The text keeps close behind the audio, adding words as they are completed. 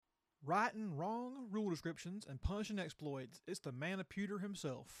Righting wrong rule descriptions and punishing exploits, it's the man of pewter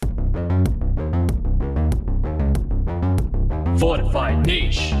himself. Fortified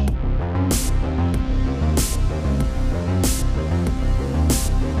Niche.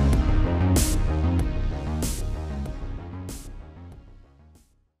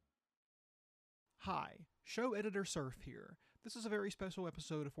 Hi, show editor Surf here. This is a very special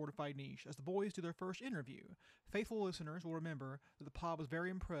episode of Fortified Niche as the boys do their first interview. Faithful listeners will remember that the pod was very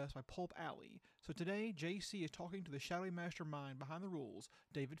impressed by Pulp Alley, so today JC is talking to the shadowy mastermind behind the rules,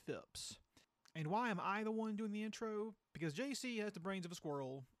 David Phipps. And why am I the one doing the intro? Because JC has the brains of a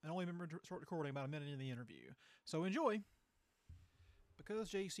squirrel and only remembered to start recording about a minute in the interview. So enjoy!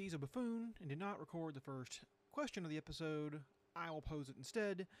 Because JC's a buffoon and did not record the first question of the episode, I will pose it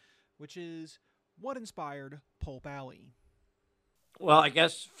instead, which is, what inspired Pulp Alley? Well, I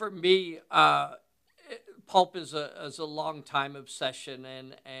guess for me, pulp is a long time obsession,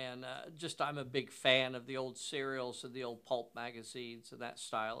 and just I'm a big fan of the old serials and the old pulp magazines and that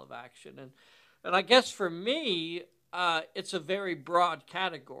style of action, and I guess for me, it's a very broad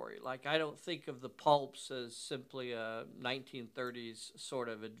category. Like, I don't think of the pulps as simply a 1930s sort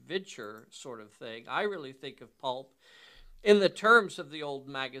of adventure sort of thing. I really think of pulp in the terms of the old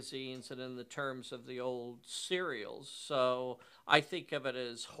magazines and in the terms of the old serials. So I think of it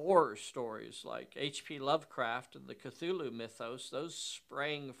as horror stories like H.P. Lovecraft and the Cthulhu mythos. Those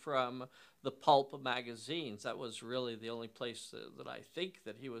sprang from the pulp magazines. That was really the only place that I think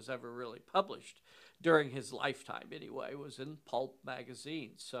that he was ever really published during his lifetime anyway, was in pulp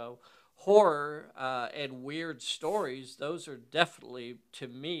magazines. So horror and weird stories, those are definitely, to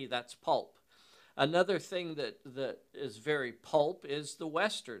me, that's pulp. Another thing that is very pulp is the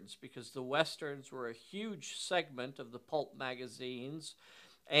Westerns, because the Westerns were a huge segment of the pulp magazines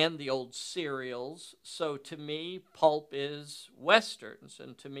and the old serials. So to me, pulp is Westerns,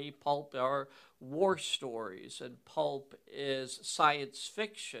 and to me, pulp are war stories, and pulp is science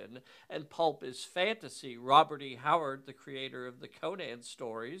fiction, and pulp is fantasy. Robert E. Howard, the creator of the Conan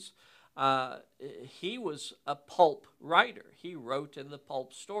stories, he was a pulp writer. He wrote in the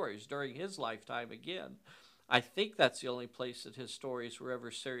pulp stories during his lifetime again. I think that's the only place that his stories were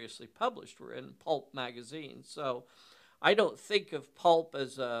ever seriously published, were in pulp magazines. So I don't think of pulp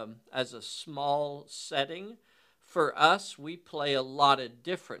as a small setting. For us, we play a lot of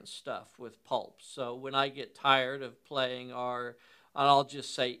different stuff with pulp. So when I get tired of playing our, I'll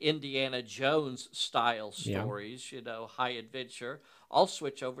just say, Indiana Jones style stories, high adventure, I'll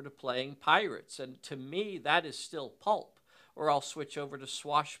switch over to playing pirates. And to me, that is still pulp. Or I'll switch over to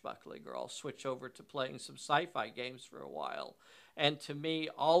swashbuckling, or I'll switch over to playing some sci-fi games for a while. And to me,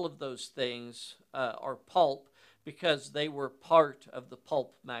 all of those things are pulp because they were part of the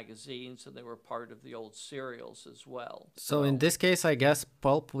pulp magazines and they were part of the old serials as well. So in this case, I guess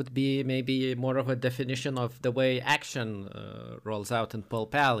pulp would be maybe more of a definition of the way action rolls out in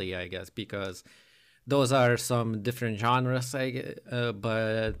Pulp Alley, I guess, because those are some different genres,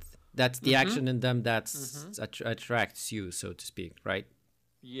 but that's the action in them that attracts you, so to speak, right?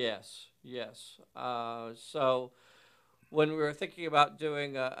 Yes. So when we were thinking about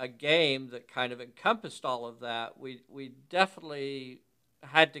doing a game that kind of encompassed all of that, we definitely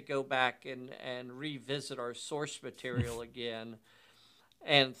had to go back and revisit our source material again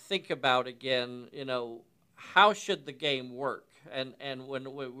and think about again, how should the game work? And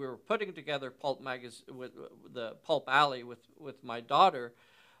when we were putting together Pulp Magazine with the Pulp Alley with my daughter,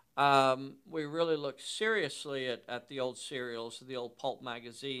 we really looked seriously at the old serials, the old pulp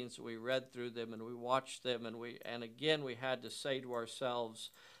magazines. We read through them and we watched them, and again we had to say to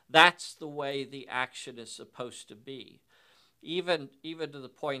ourselves, that's the way the action is supposed to be. Even to the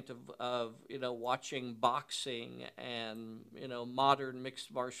point of watching boxing and modern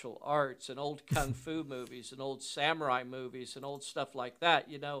mixed martial arts and old kung fu movies and old samurai movies and old stuff like that.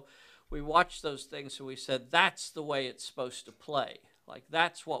 We watched those things and we said, that's the way it's supposed to play. Like,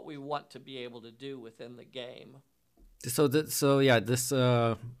 that's what we want to be able to do within the game. So this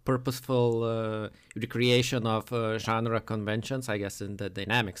purposeful recreation of genre conventions, I guess, in the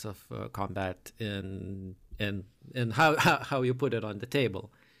dynamics of combat in how you put it on the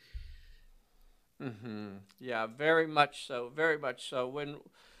table. Mm-hmm. Yeah, very much so. When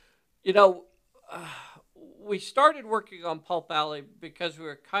we started working on Pulp Alley because we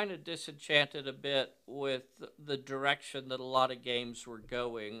were kind of disenchanted a bit with the direction that a lot of games were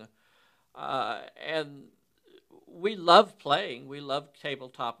going, and we love playing. We love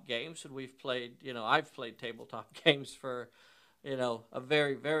tabletop games, and we've played. I've played tabletop games for a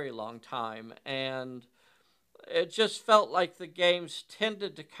very, very long time, and it just felt like the games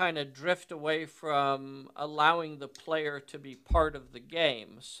tended to kind of drift away from allowing the player to be part of the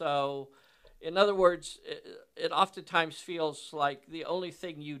game. So, in other words, it oftentimes feels like the only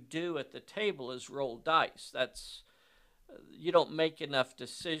thing you do at the table is roll dice. That's You don't make enough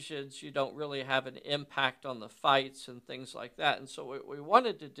decisions. You don't really have an impact on the fights and things like that. And so what we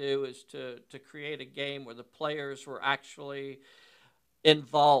wanted to do is to create a game where the players were actually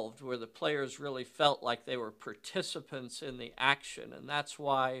involved, where the players really felt like they were participants in the action. And that's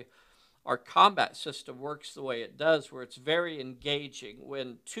why our combat system works the way it does, where it's very engaging.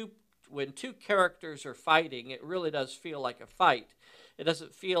 When two characters are fighting, it really does feel like a fight. It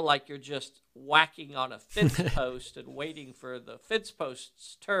doesn't feel like you're just whacking on a fence post and waiting for the fence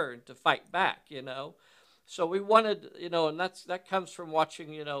post's turn to fight back, So we wanted, and that comes from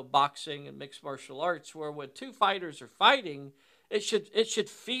watching, boxing and mixed martial arts, where when two fighters are fighting, it should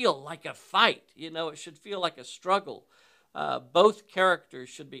feel like a fight, it should feel like a struggle. Both characters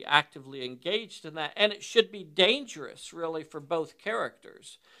should be actively engaged in that, and it should be dangerous, really, for both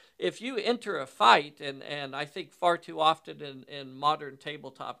characters. If you enter a fight, and I think far too often in modern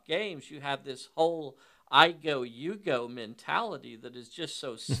tabletop games, you have this whole I go, you go mentality that is just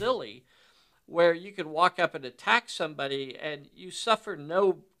so silly, where you could walk up and attack somebody and you suffer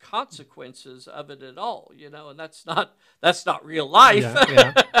no consequences of it at all, and that's not real life.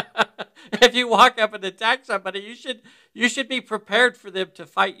 Yeah. If you walk up and attack somebody, you should be prepared for them to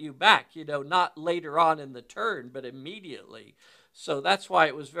fight you back, not later on in the turn, but immediately. So that's why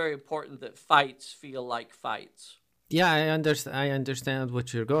it was very important that fights feel like fights. Yeah, I understand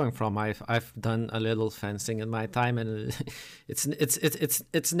what you're going from. I've done a little fencing in my time, and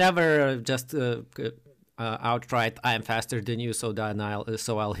it's never just outright I'm faster than you, so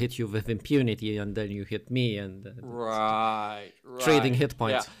I'll hit you with impunity, and then you hit me, and right, trading hit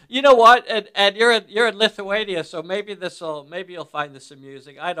points. Yeah. You know what? And you're in Lithuania, so maybe you'll find this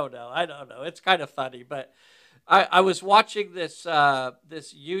amusing. I don't know. It's kind of funny, but I was watching this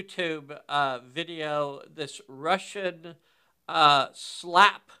YouTube video, this Russian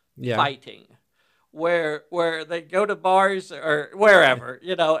slap fighting, where they go to bars or wherever,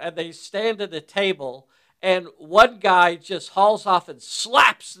 and they stand at a table, and one guy just hauls off and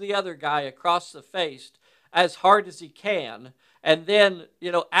slaps the other guy across the face as hard as he can, and then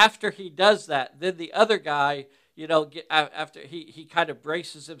after he does that, then the other guy, after he kind of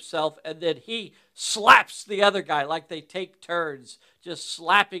braces himself, and then he slaps the other guy, like they take turns just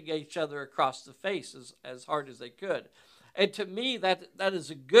slapping each other across the face as hard as they could. And to me, that is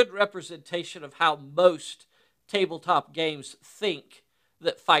a good representation of how most tabletop games think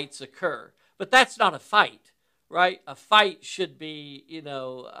that fights occur. But that's not a fight, right? A fight should be,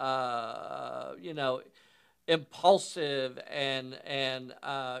 impulsive and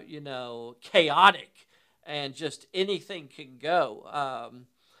chaotic, and just anything can go.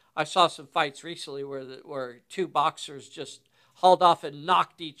 I saw some fights recently where two boxers just hauled off and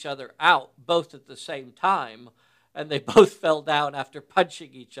knocked each other out, both at the same time, and they both fell down after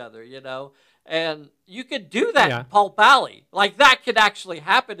punching each other, And you could do that in Pulp Alley. Like, that could actually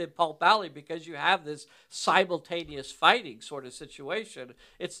happen in Pulp Alley because you have this simultaneous fighting sort of situation.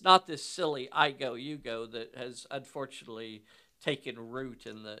 It's not this silly I go, you go that has unfortunately taken root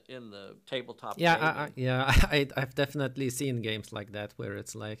in the tabletop gaming. I've definitely seen games like that where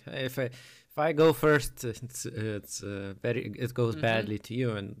it's like, hey, if I go first, it goes badly to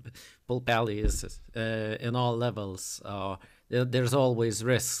you. And Pulp Alley is in all levels. There's always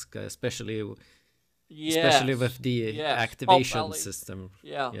risk, especially with the activation system.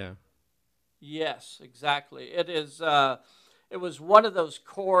 Yeah. Yes, exactly. It is. It was one of those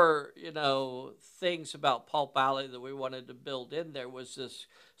core, things about Pulp Alley that we wanted to build in there, was this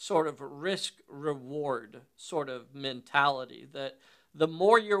sort of risk-reward sort of mentality, that the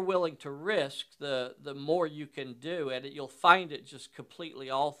more you're willing to risk, the more you can do. And you'll find it just completely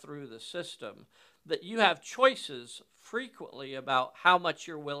all through the system, that you have choices frequently about how much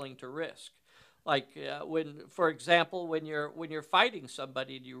you're willing to risk. Like for example, when you're fighting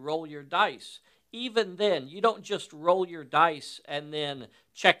somebody and you roll your dice, even then, you don't just roll your dice and then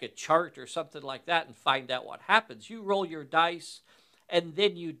check a chart or something like that and find out what happens. You roll your dice and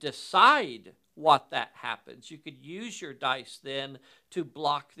then you decide what that happens. You could use your dice then to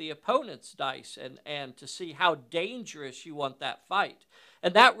block the opponent's dice and to see how dangerous you want that fight.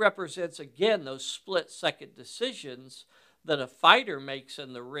 And that represents, again, those split-second decisions that a fighter makes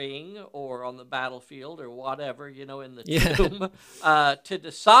in the ring or on the battlefield or whatever, in the tomb, to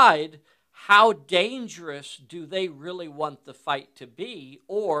decide how dangerous do they really want the fight to be,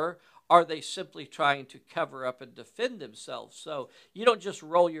 or are they simply trying to cover up and defend themselves? So you don't just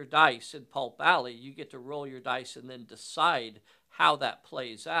roll your dice in Pulp Alley, you get to roll your dice and then decide how that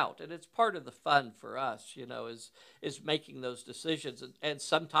plays out. And it's part of the fun for us, is making those decisions. And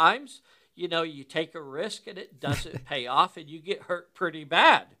sometimes, you take a risk and it doesn't pay off and you get hurt pretty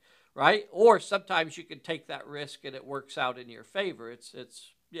bad, right? Or sometimes you can take that risk and it works out in your favor. It's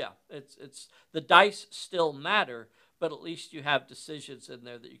the dice still matter, but at least you have decisions in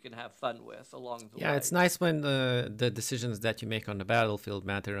there that you can have fun with along the way. Yeah, it's nice when the decisions that you make on the battlefield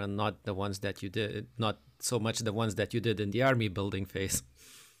matter and not the ones that you did, not so much the ones that you did in the army building phase.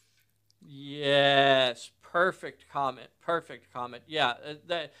 Yes, perfect comment. Perfect comment. Yeah,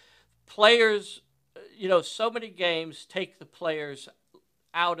 the players, so many games take the players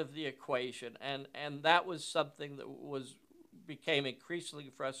out of the equation, and that was something that became increasingly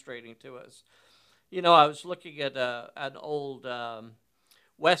frustrating to us. I was looking at an old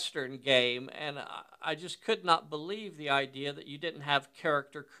Western game, and I just could not believe the idea that you didn't have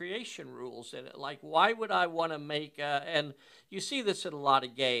character creation rules in it. Like, why would I want to make and you see this in a lot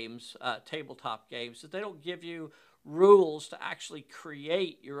of games, tabletop games, that they don't give you rules to actually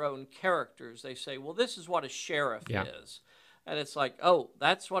create your own characters. They say, well, this is what a sheriff is. And it's like, oh,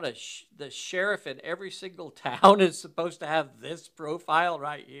 that's what the sheriff in every single town is supposed to have, this profile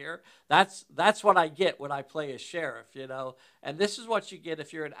right here. That's what I get when I play a sheriff, And this is what you get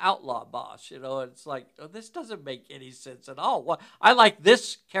if you're an outlaw boss, And it's like, oh, this doesn't make any sense at all. Well, I like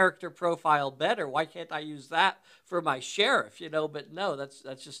this character profile better. Why can't I use that for my sheriff, But no, that's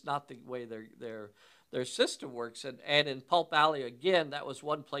just not the way their system works. And in Pulp Alley, again, that was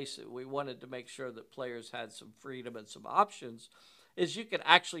one place that we wanted to make sure that players had some freedom and some options, is you could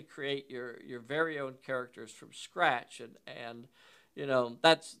actually create your very own characters from scratch. And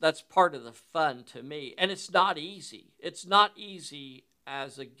that's part of the fun to me. And it's not easy. It's not easy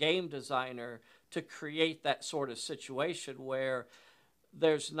as a game designer to create that sort of situation where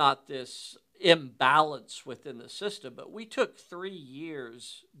there's not this imbalance within the system. But we took 3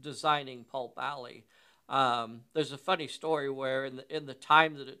 years designing Pulp Alley. There's a funny story where in the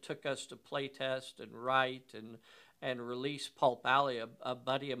time that it took us to play test and write and release Pulp Alley, a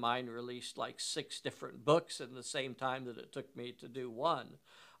buddy of mine released like 6 different books in the same time that it took me to do one.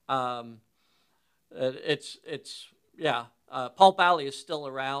 Pulp Alley is still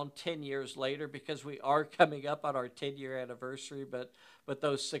around 10 years later because we are coming up on our 10-year anniversary, but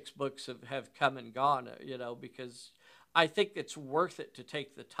those 6 books have come and gone, because I think it's worth it to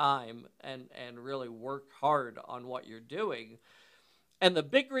take the time and really work hard on what you're doing. And the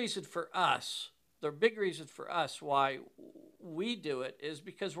big reason for us why we do it is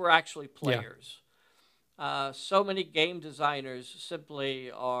because we're actually players. Yeah. So many game designers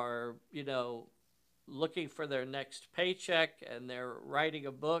simply are, looking for their next paycheck, and they're writing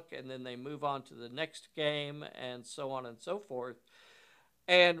a book, and then they move on to the next game, and so on and so forth.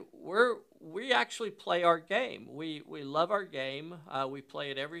 And we actually play our game. We love our game. We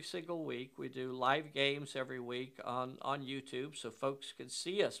play it every single week. We do live games every week on YouTube, so folks can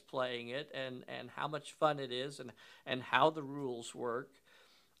see us playing it and how much fun it is and how the rules work.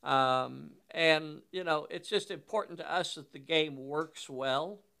 It's just important to us that the game works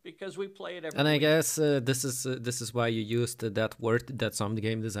well, because we play it every week. I guess this is why you used that word that some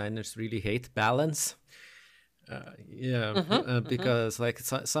game designers really hate: balance. Because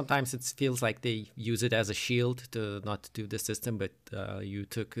sometimes it feels like they use it as a shield to not do the system, but you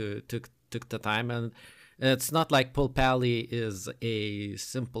took the time, and it's not like Pulp Alley is a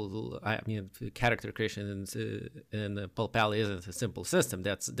simple. Character creation in Pulp Alley isn't a simple system.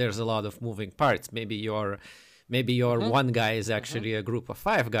 There's a lot of moving parts. Maybe your one guy is actually a group of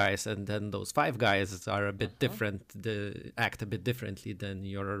 5 guys, and then those 5 guys are a bit different, act a bit differently than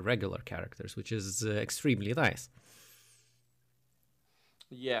your regular characters, which is extremely nice.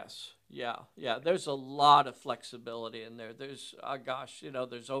 Yes, yeah. There's a lot of flexibility in there. There's,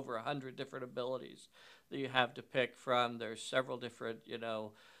 there's over 100 different abilities that you have to pick from. There's several different,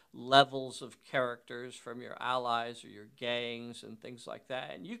 levels of characters from your allies or your gangs and things like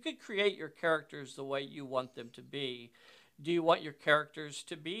that. And you could create your characters the way you want them to be. Do you want your characters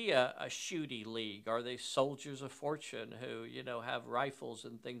to be a shooty league? Are they soldiers of fortune who, have rifles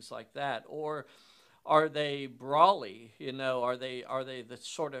and things like that? Or are they brawly? Are they the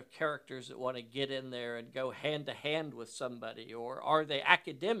sort of characters that want to get in there and go hand to hand with somebody? Or are they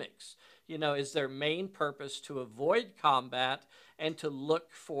academics? Is their main purpose to avoid combat and to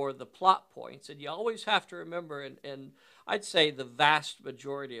look for the plot points? And you always have to remember, and I'd say the vast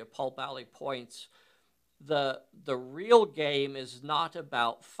majority of Pulp Alley points, the real game is not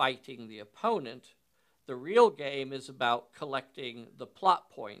about fighting the opponent. The real game is about collecting the plot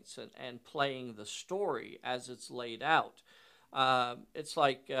points and playing the story as it's laid out. It's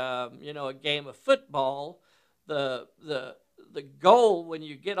like a game of football. The goal when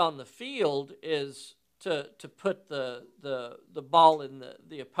you get on the field is to put the ball in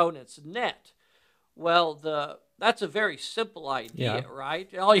the opponent's net. Well, that's a very simple idea,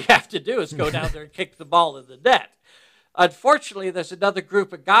 right? All you have to do is go down there and kick the ball in the net. Unfortunately, there's another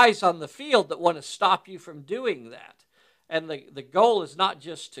group of guys on the field that want to stop you from doing that. And the goal is not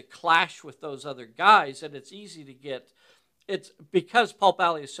just to clash with those other guys, and it's easy to get, it's because Pulp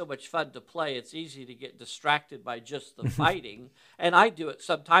Alley is so much fun to play, it's easy to get distracted by just the fighting. And I do it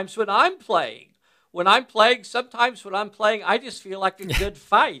sometimes when I'm playing. Sometimes when I'm playing, I just feel like a good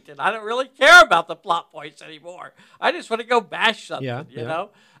fight, and I don't really care about the plot points anymore. I just want to go bash something, you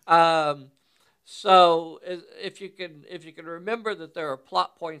know? So if you can remember that there are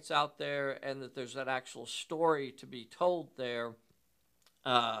plot points out there and that there's an actual story to be told there,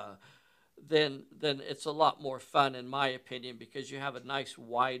 then it's a lot more fun, in my opinion, because you have a nice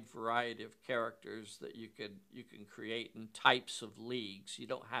wide variety of characters that you can create in types of leagues. You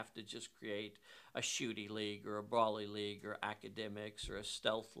don't have to just create a shooty league or a brawly league or academics or a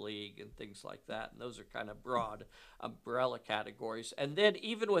stealth league and things like that. And those are kind of broad umbrella categories. And then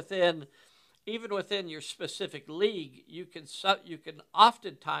even within your specific league, you can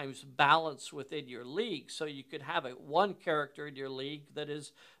oftentimes balance within your league. So you could have one character in your league that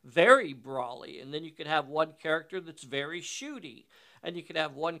is very brawly, and then you could have one character that's very shooty, and you could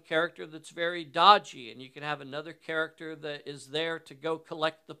have one character that's very dodgy, and you can have another character that is there to go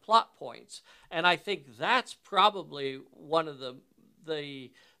collect the plot points. And I think that's probably one of the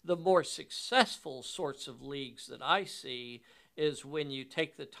more successful sorts of leagues that I see, is when you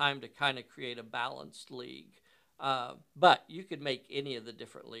take the time to kind of create a balanced league. But you could make any of the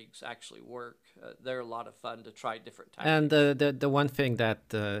different leagues actually work. They're a lot of fun to try different types. And the one thing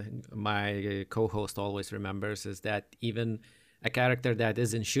that my co-host always remembers is that even a character that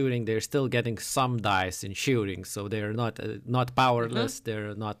isn't shooting, they're still getting some dice in shooting, so they're not powerless.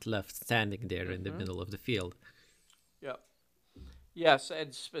 They're not left standing there in the middle of the field. Yep. Yes,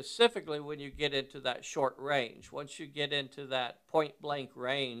 and specifically when you get into that short range. Once you get into that point-blank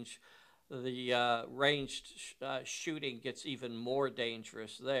range, the ranged shooting gets even more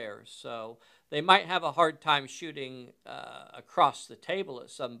dangerous there. So they might have a hard time shooting across the table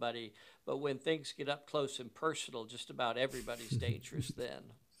at somebody, but when things get up close and personal, just about everybody's dangerous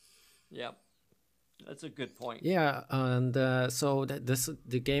then. Yep. That's a good point. Yeah, and so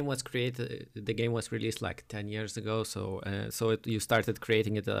the game was created. The game was released like 10 years ago. So you started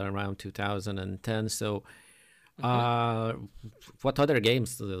creating it around 2010. So, what other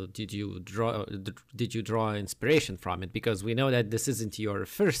games did you draw inspiration from it? Because we know that this isn't your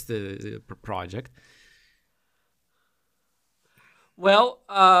first project. Well,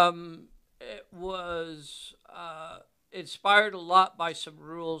 it was inspired a lot by some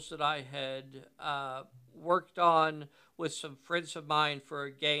rules that I had worked on with some friends of mine for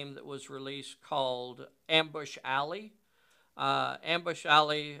a game that was released called Ambush Alley. Ambush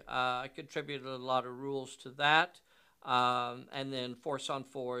Alley, I contributed a lot of rules to that. And then Force on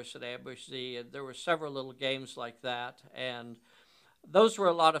Force and Ambush Z, and there were several little games like that. And those were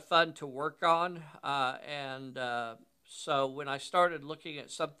a lot of fun to work on. So when I started looking at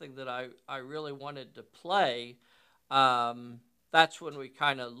something that I really wanted to play, that's when we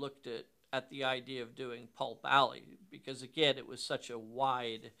kind of looked at the idea of doing Pulp Alley, because again, it had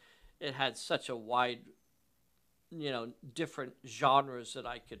such a wide, different genres that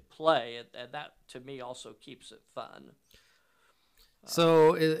I could play, and that to me also keeps it fun.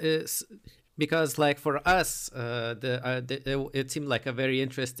 So it's because, like, for us, it seemed like a very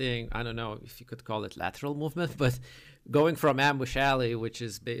interesting, I don't know if you could call it lateral movement, but going from Ambush Alley, which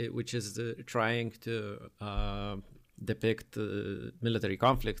is trying to depict military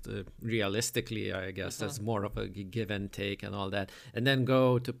conflict realistically, I guess, as more of a give and take and all that, and then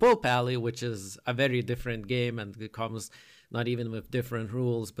go to Pulp Alley, which is a very different game, and it comes not even with different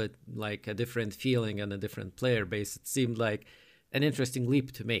rules, but like a different feeling and a different player base. It seemed like an interesting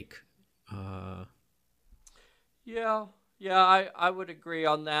leap to make. Yeah, I would agree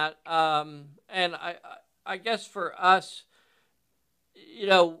on that. And I guess for us,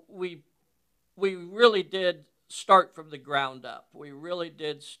 we really did start from the ground up. We really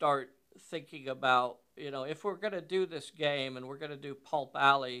did start thinking about, if we're going to do this game and we're going to do Pulp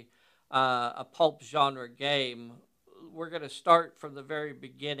Alley, a pulp genre game, we're going to start from the very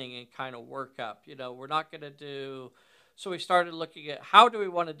beginning and kind of work up. We're not going to do. So we started looking at how do we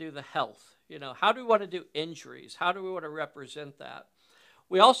want to do the health. How do we want to do injuries? How do we want to represent that?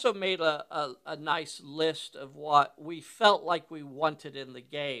 We also made a nice list of what we felt like we wanted in the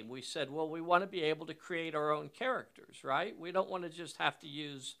game. We said, well, we want to be able to create our own characters, right? We don't want to just have to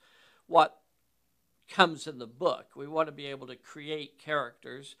use what comes in the book. We want to be able to create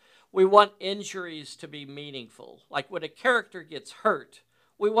characters. We want injuries to be meaningful. Like when a character gets hurt,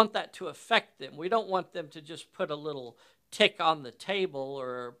 we want that to affect them. We don't want them to just put a little tick on the table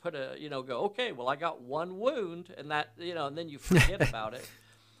or put go, okay, well, I got one wound, and that, and then you forget about it.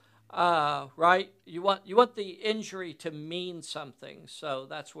 Right? You want the injury to mean something. So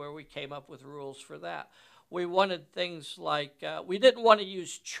that's where we came up with rules for that. We wanted things like, we didn't want to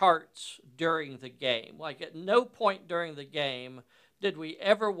use charts during the game. Like at no point during the game did we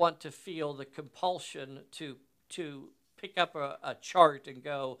ever want to feel the compulsion to pick up a chart and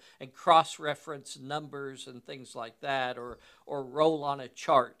go and cross-reference numbers and things like that, or roll on a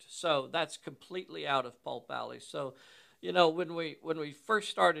chart. So that's completely out of Pulp Alley. So, when we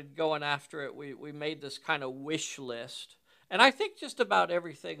first started going after it, we made this kind of wish list. And I think just about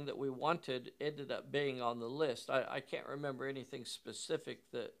everything that we wanted ended up being on the list. I can't remember anything specific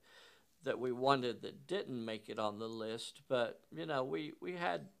that we wanted that didn't make it on the list. But,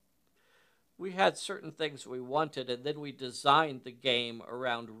 we had certain things we wanted, and then we designed the game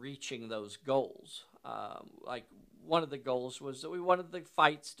around reaching those goals. Like one of the goals was that we wanted the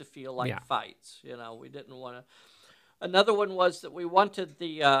fights to feel like fights. We didn't want to. Another one was that we wanted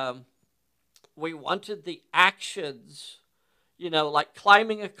the actions, like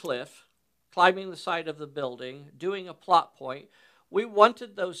climbing a cliff, climbing the side of the building, doing a plot point. We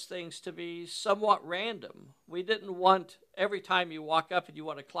wanted those things to be somewhat random. We didn't want every time you walk up and you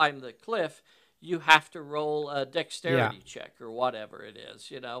want to climb the cliff, you have to roll a dexterity check or whatever it is,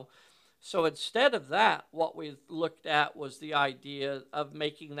 So instead of that, what we looked at was the idea of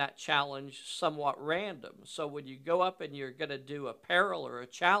making that challenge somewhat random. So when you go up and you're going to do a peril or a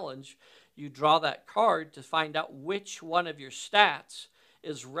challenge, you draw that card to find out which one of your stats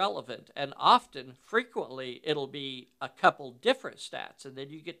is relevant. And often, frequently, it'll be a couple different stats, and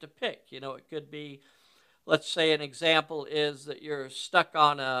then you get to pick. It could be, let's say an example is that you're stuck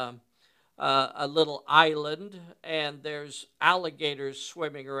on a little island, and there's alligators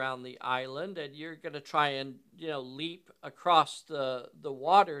swimming around the island, and you're going to try and leap across the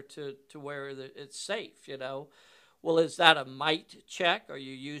water to where it's safe. Well, is that a might check? Are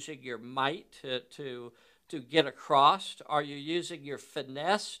you using your might to get across? Are you using your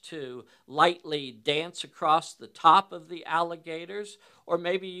finesse to lightly dance across the top of the alligators? Or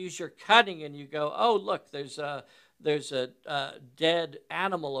maybe use your cunning and you go, oh, look, there's a dead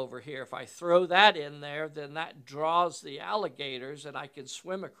animal over here. If I throw that in there, then that draws the alligators and I can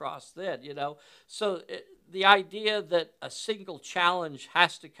swim across then, So the idea that a single challenge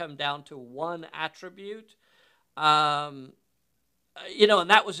has to come down to one attribute, and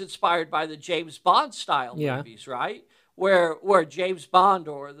that was inspired by the James Bond style movies, right? Where James Bond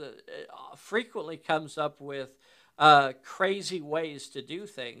frequently comes up with crazy ways to do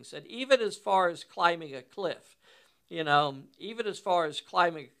things. And even as far as climbing a cliff,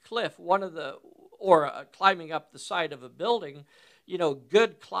 climbing up the side of a building,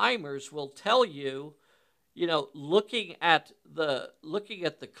 good climbers will tell you, looking at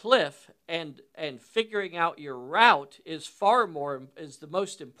the cliff and figuring out your route is the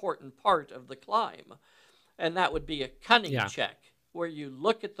most important part of the climb. And that would be a cunning check, where you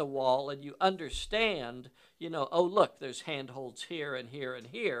look at the wall and you understand, oh, look, there's handholds here and here and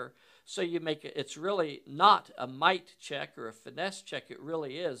here. So you make it, it's really not a might check or a finesse check. It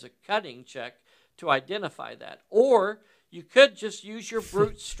really is a cunning check to identify that. Or you could just use your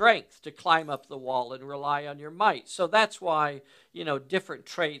brute strength to climb up the wall and rely on your might. So that's why, different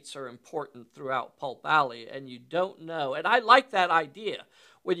traits are important throughout Pulp Alley, and you don't know. And I like that idea.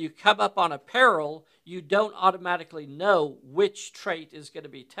 When you come up on a peril, you don't automatically know which trait is going to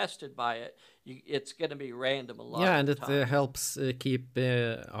be tested by it. It's going to be random a lot. Yeah, and of the it time. helps keep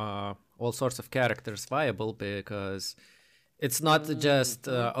all sorts of characters viable, because it's not just,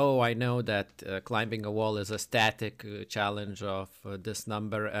 I know that climbing a wall is a static challenge of this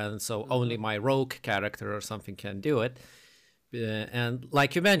number, and so only my rogue character or something can do it. And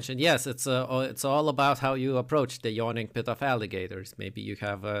like you mentioned, yes, it's all about how you approach the yawning pit of alligators. Maybe you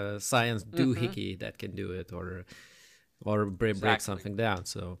have a science doohickey that can do it, or break something down.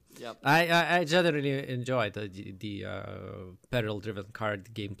 So I generally enjoy the peril-driven card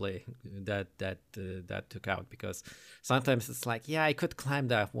gameplay that took out, because sometimes it's like, I could climb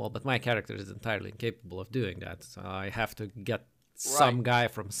that wall, but my character is entirely incapable of doing that. So I have to get some guy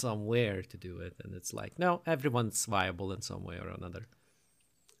from somewhere to do it, and it's like, no, everyone's viable in some way or another.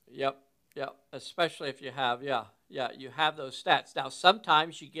 Yep. Yeah, especially if you have, you have those stats. Now,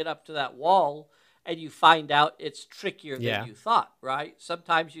 sometimes you get up to that wall and you find out it's trickier than Yeah. you thought, right?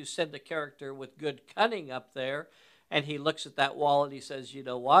 Sometimes you send a character with good cunning up there and he looks at that wall and he says, you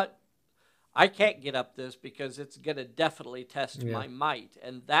know what? I can't get up this because it's going to definitely test Yeah. my might.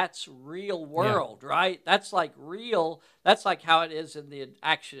 And that's real Yeah. world, right? That's like real. That's like how it is in the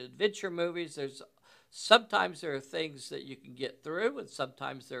action adventure movies. There's sometimes there are things that you can get through and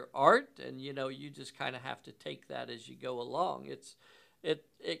sometimes there aren't. And, you just kind of have to take that as you go along.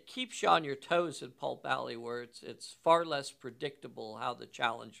 It keeps you on your toes in Pulp Alley where it's far less predictable how the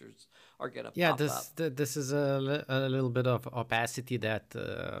challengers are going to Yeah, pop up. this is a little bit of opacity that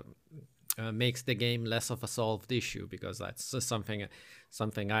makes the game less of a solved issue, because that's just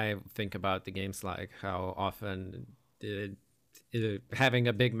something I think about the games, like how often having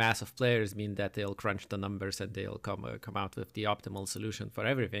a big mass of players mean that they'll crunch the numbers and they'll come out with the optimal solution for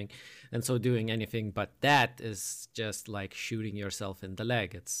everything, and so doing anything but that is just like shooting yourself in the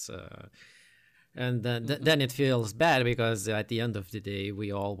leg. It's and then it feels bad, because at the end of the day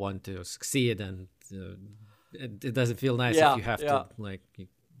we all want to succeed, and it doesn't feel nice if Yeah, you have yeah. to like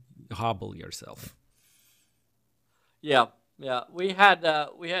hobble yourself. Yeah, yeah. We had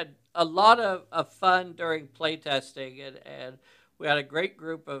a lot of fun during playtesting, and we had a great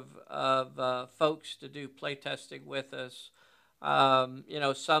group of folks to do playtesting with us.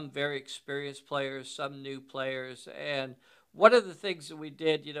 Some very experienced players, some new players, and one of the things that we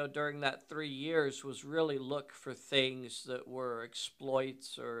did, during that 3 years was really look for things that were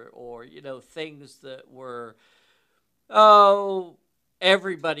exploits or things that were oh,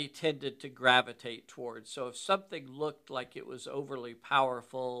 everybody tended to gravitate towards. So if something looked like it was overly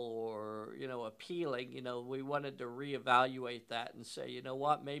powerful or, appealing, we wanted to reevaluate that and say, you know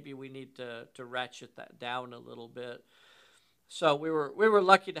what, maybe we need to ratchet that down a little bit. So we were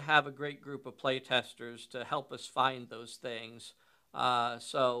lucky to have a great group of playtesters to help us find those things.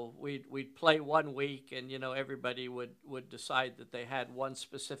 So we'd play one week, and everybody would decide that they had one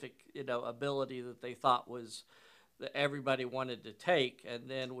specific ability that they thought was that everybody wanted to take, and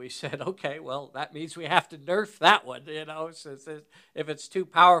then we said, okay, well, that means we have to nerf that one, since if it's too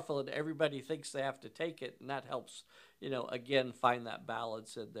powerful and everybody thinks they have to take it, and that helps, again, find that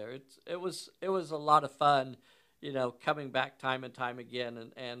balance in there. It was a lot of fun, coming back time and time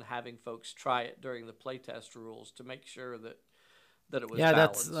again and having folks try it during the playtest rules to make sure that it was Yeah,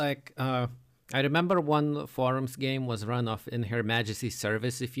 that's balanced. like I remember one forums game was run off in Her Majesty's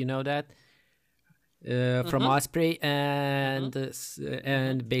service, if you know that, from Mm-hmm. Osprey, Mm-hmm. Mm-hmm.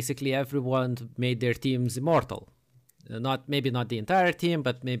 and basically everyone made their teams immortal. Not maybe not the entire team,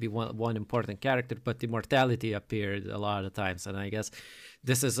 but maybe one important character. But immortality appeared a lot of times, and I guess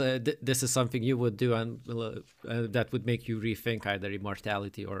this is something you would do, and that would make you rethink either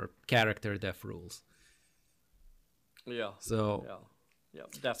immortality or character death rules. Yeah. So Yeah. Yeah.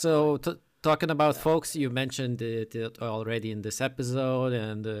 Definitely. So, talking about Yeah. folks, you mentioned it already in this episode,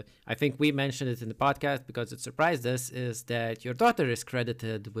 and I think we mentioned it in the podcast because it surprised us. Is that your daughter is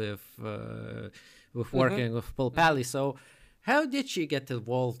credited with Mm-hmm. working with Paul Mm-hmm. Pally? So, how did she get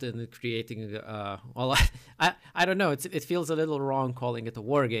involved in creating? Well, I don't know. It feels a little wrong calling it a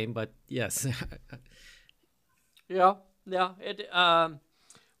war game, but yes. Yeah. Yeah.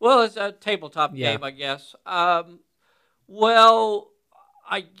 Well, it's a tabletop Yeah. game, I guess. Well,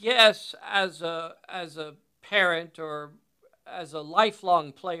 I guess as a parent or as a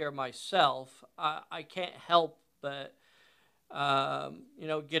lifelong player myself, I can't help but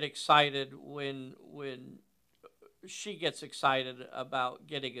get excited when she gets excited about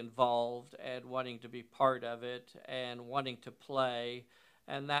getting involved and wanting to be part of it and wanting to play.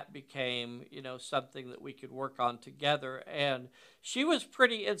 And that became, something that we could work on together. And she was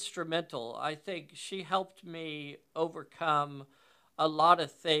pretty instrumental. I think she helped me overcome a lot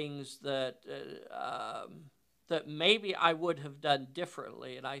of things that maybe I would have done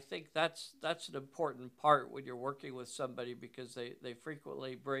differently. And I think that's an important part when you're working with somebody because they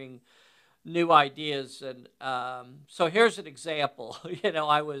frequently bring new ideas. And so here's an example.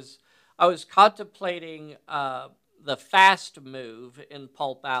 I was contemplating the fast move in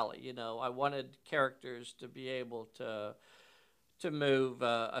Pulp Alley. I wanted characters to be able to move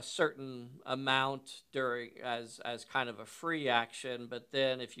a certain amount during as kind of a free action, but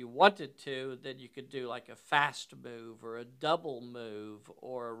then if you wanted to, then you could do like a fast move or a double move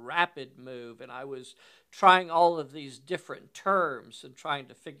or a rapid move. And I was trying all of these different terms and trying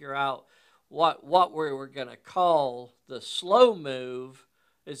to figure out what we were going to call the slow move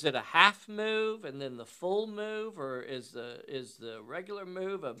is it a half move and then the full move, or is the regular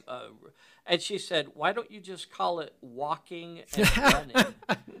move and she said, why don't you just call it walking and running?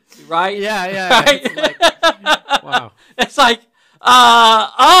 Right? Yeah, yeah. Right? It's like, wow. It's like,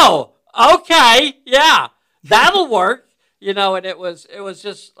 oh, okay, yeah, that'll work. And it was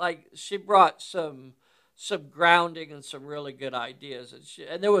just like she brought some grounding and some really good ideas,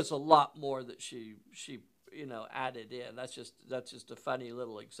 and there was a lot more that she added in. That's just a funny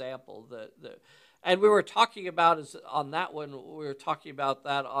little example and we were talking about on that one. We were talking about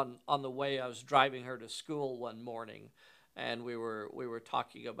that on the way I was driving her to school one morning, and we were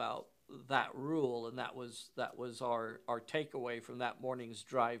talking about that rule, and that was our takeaway from that morning's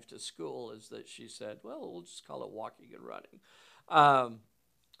drive to school, is that she said, well, we'll just call it walking and running.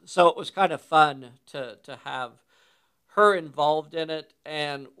 So it was kind of fun to have her involved in it.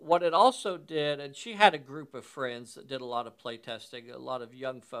 And what it also did, and she had a group of friends that did a lot of play testing, a lot of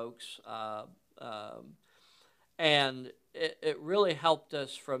young folks, and it really helped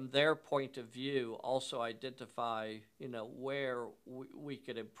us from their point of view also identify, where we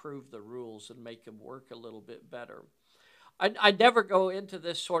could improve the rules and make them work a little bit better. I never go into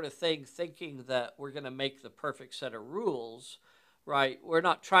this sort of thing thinking that we're going to make the perfect set of rules, right? We're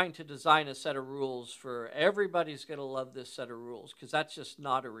not trying to design a set of rules for everybody's going to love this set of rules, because that's just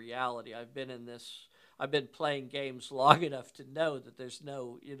not a reality. I've been playing games long enough to know that there's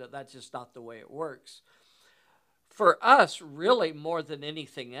no, that's just not the way it works. For us, really, more than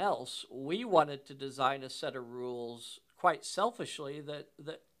anything else, we wanted to design a set of rules quite selfishly that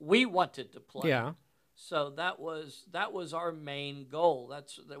we wanted to play. Yeah. So that was our main goal.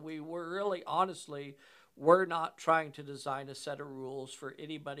 That's that we were really, honestly, we're not trying to design a set of rules for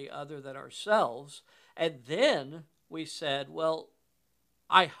anybody other than ourselves. And then we said, well,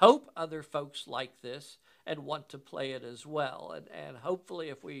 I hope other folks like this and want to play it as well. And hopefully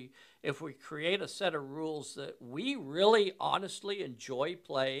if we create a set of rules that we really honestly enjoy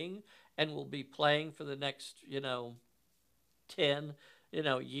playing and will be playing for the next, 10,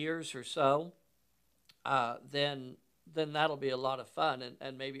 years or so, then that'll be a lot of fun,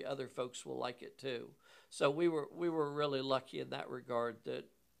 and maybe other folks will like it too. So we were really lucky in that regard that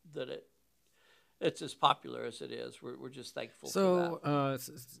it's as popular as it is. We're just thankful for that.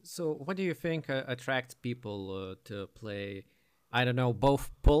 So what do you think attracts people to play, I don't know,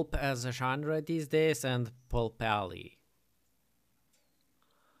 both pulp as a genre these days and Pulp Alley?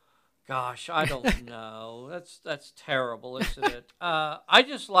 Gosh, I don't know. That's terrible, isn't it? I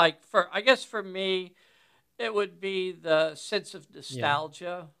just like, I guess for me, it would be the sense of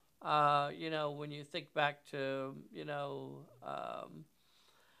nostalgia. Yeah. When you think back to,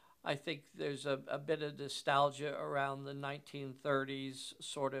 I think there's a bit of nostalgia around the 1930s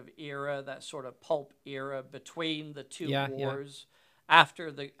sort of era, that sort of pulp era between the two wars. Yeah.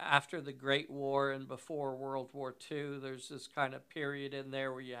 After the Great War and before World War II, there's this kind of period in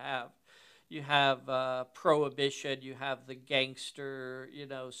there where you have prohibition, you have the gangster,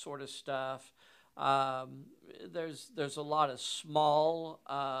 sort of stuff. There's a lot of small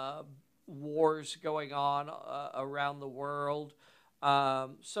wars going on around the world.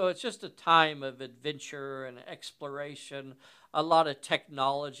 So it's just a time of adventure and exploration. A lot of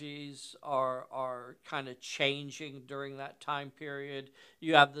technologies are kind of changing during that time period.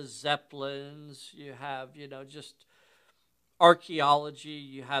 You have the Zeppelins, you have, just archaeology,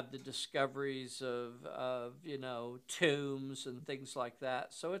 you have the discoveries of tombs and things like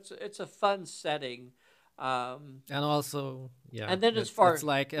that. So it's a fun setting. And also, yeah. And then as far it's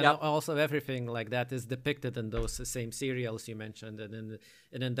like, and yep. also everything like that is depicted in those same serials you mentioned, and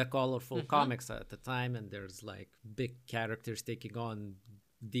in the colorful mm-hmm. comics at the time. And there's like big characters taking on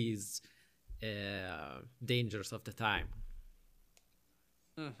these dangers of the time.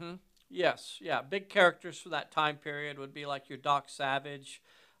 Mm-hmm. Yes, yeah. Big characters for that time period would be like your Doc Savage,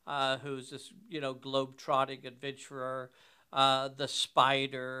 who's this globe-trotting adventurer, the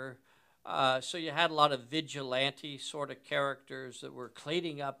Spider. So you had a lot of vigilante sort of characters that were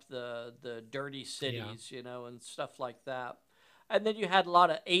cleaning up the dirty cities, yeah. And stuff like that. And then you had a lot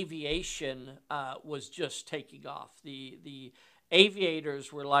of aviation was just taking off. The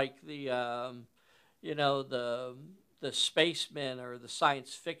aviators were like the spacemen or the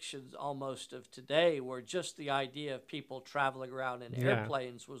science fictions almost of today, where just the idea of people traveling around in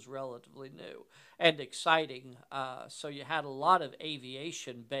airplanes was relatively new and exciting. So you had a lot of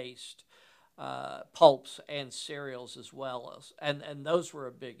aviation-based pulps and serials as well, and those were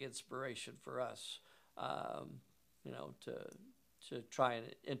a big inspiration for us, to try and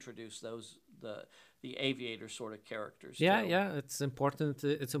introduce the aviator sort of characters. Yeah, too. yeah, it's important.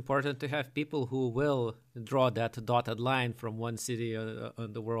 It's important to have people who will draw that dotted line from one city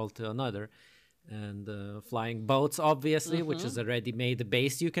on the world to another, and flying boats, obviously, which is a ready-made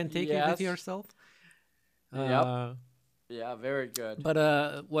base you can take it with Yes. yourself. Yep. Uh, Yeah. Very good.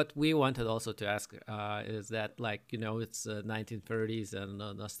 but what we wanted also to ask is that, like, it's 1930s and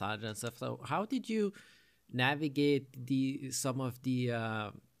nostalgia and stuff. So, how did you navigate some of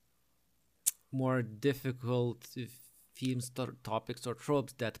the more difficult themes, topics, or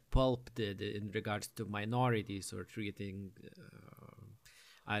tropes that pulp did in regards to minorities or treating,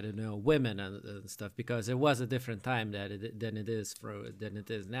 I don't know, women and stuff? Because it was a different time than it is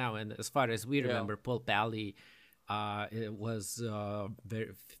now. And as far as we remember, Pulp Alley, it was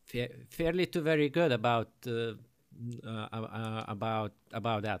fairly to very good about that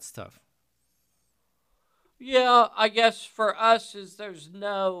stuff. Yeah, I guess for us is there's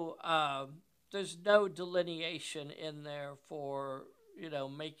no delineation in there for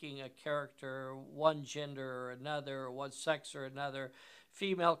making a character one gender or another, or one sex or another.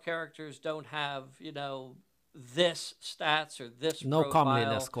 Female characters don't have this stats or this No profile.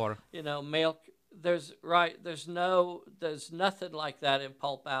 comeliness score. Male. There's nothing like that in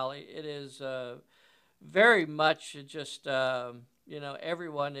Pulp Alley. It is very much just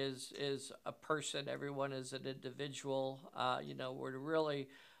everyone is a person, everyone is an individual. We're really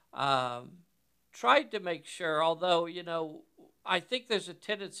tried to make sure, although I think there's a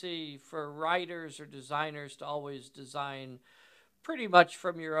tendency for writers or designers to always design pretty much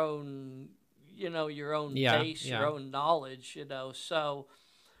from your own base, your own knowledge. So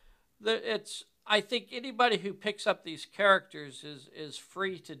it's, I think anybody who picks up these characters is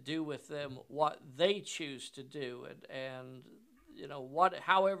free to do with them what they choose to do, and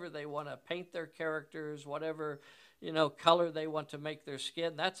however they want to paint their characters, whatever color they want to make their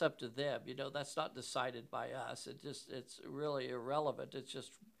skin, that's up to them. That's not decided by us. It's really irrelevant. It's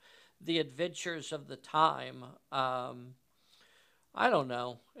just the adventures of the time. I don't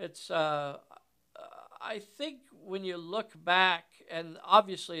know. It's I think when you look back, and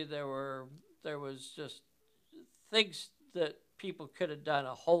obviously there was just things that people could have done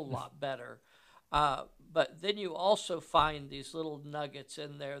a whole lot better. But then you also find these little nuggets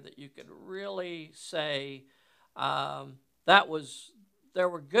in there that you could really say there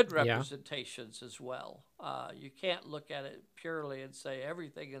were good representations as well. You can't look at it purely and say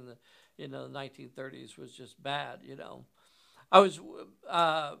everything in the the 1930s was just bad. I was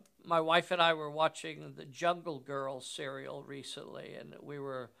my wife and I were watching the Jungle Girl serial recently, and we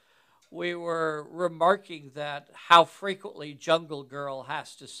were remarking that how frequently Jungle Girl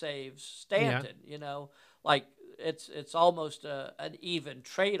has to save Stanton. Like it's almost an even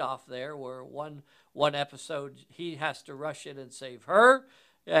trade-off there, where one episode he has to rush in and save her,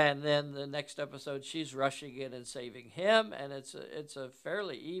 and then the next episode she's rushing in and saving him, and it's a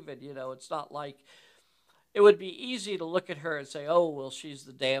fairly even. It's not like it would be easy to look at her and say, oh, well, she's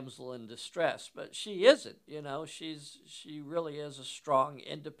the damsel in distress, but she isn't. She really is a strong,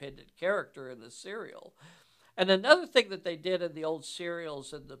 independent character in the serial. And another thing that they did in the old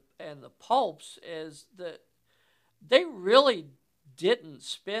serials and the pulps is that they really didn't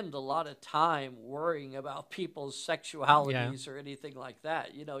spend a lot of time worrying about people's sexualities or anything like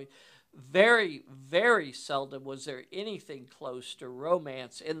that. Very, very seldom was there anything close to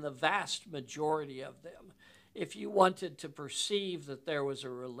romance in the vast majority of them. If you wanted to perceive that there was a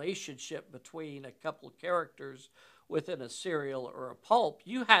relationship between a couple of characters within a serial or a pulp,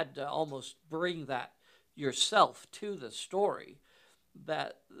 you had to almost bring that yourself to the story.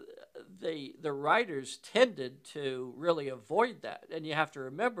 That the writers tended to really avoid that. And you have to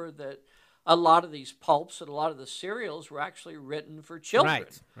remember that a lot of these pulps and a lot of the serials were actually written for children.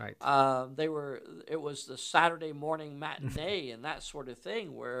 Right. It was the Saturday morning matinee and that sort of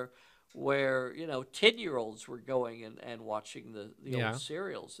thing where 10-year-olds were going and watching the old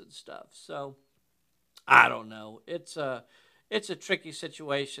serials and stuff. So I don't know. It's a tricky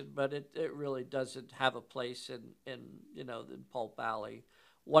situation, but it really doesn't have a place in Pulp Alley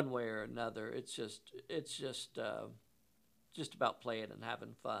one way or another. It's just about playing and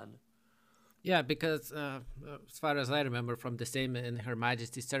having fun. Yeah, because as far as I remember from the same in Her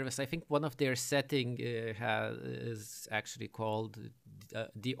Majesty's Service, I think one of their setting is actually called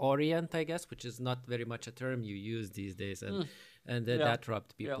the Orient, I guess, which is not very much a term you use these days, and that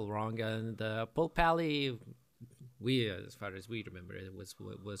rubbed people wrong. And Pulp Alley, as far as we remember, it was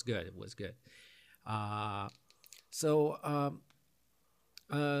good. It was good.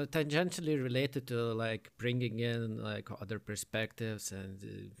 Tangentially related to like bringing in like other perspectives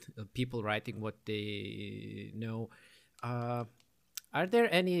and people writing what they know. Are there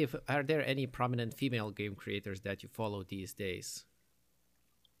any prominent female game creators that you follow these days?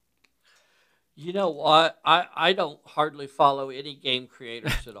 You know what? I don't hardly follow any game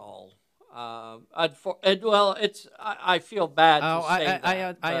creators at all. Well, I feel bad Oh, to say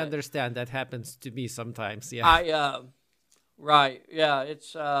that, I but understand that happens to me sometimes. Yeah. I right, yeah,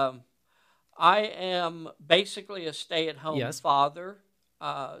 it's I am basically a stay-at-home Yes. father.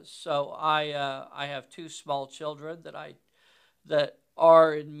 So I have two small children that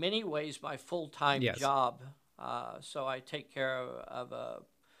are in many ways my full-time Yes. job. So I take care of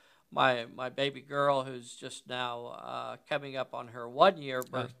my baby girl who's just now coming up on her 1 year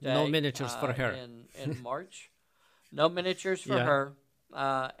No birthday miniatures for her. in March. No miniatures for Yeah. her,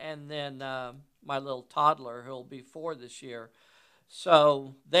 and then my little toddler who'll be 4 this year.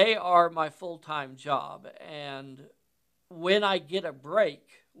 So they are my full time job, and when I get a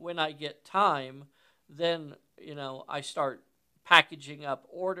break, when I get time, then I start packaging up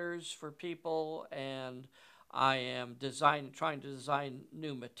orders for people, and I am trying to design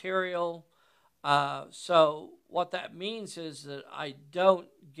new material. So what that means is that I don't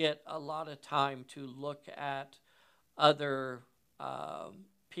get a lot of time to look at other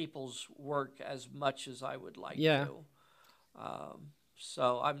people's work as much as I would like Yeah. to.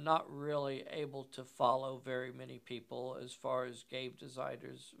 So I'm not really able to follow very many people as far as game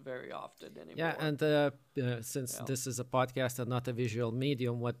designers very often Yeah, anymore. and since Yeah. this is a podcast and not a visual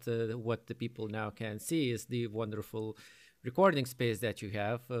medium, what the people now can see is the wonderful recording space that you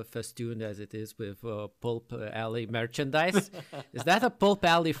have, festooned as it is with Pulp Alley merchandise. Is that a Pulp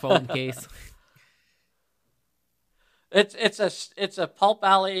Alley phone case? It's a Pulp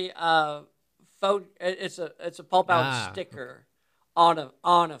Alley phone. It's a Pulp Alley Ah, sticker on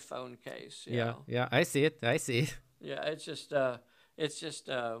a phone case. yeah, yeah, I see it. I see it. Yeah. It's just it's just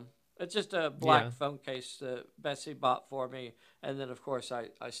a Yeah, black phone case that Bessie bought for me, and then of course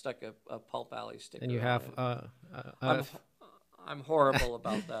I stuck a Pulp Alley and you sticker on have it. uh, I'm I'm horrible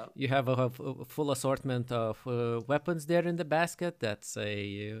about that. you have a full assortment of weapons there in the basket. That's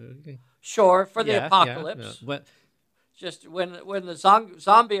a Sure, for the yeah, yeah. apocalypse. But Just when the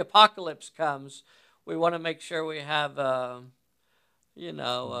zombie apocalypse comes, we want to make sure we have you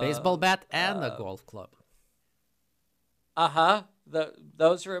baseball know bat and a golf club. uh-huh,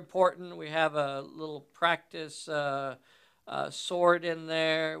 those are important. We have a little practice sword in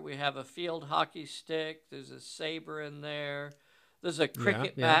there. We have a field hockey stick. There's a saber in there. There's a Yeah,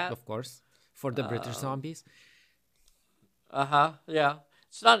 cricket yeah, bat. of course. For the British zombies. Uh-huh, yeah.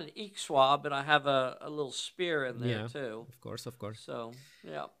 It's not an Ixwa, but I have a little spear in there Yeah, too. of course, of course. So,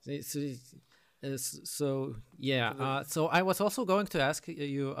 yeah. So yeah. For the So I was also going to ask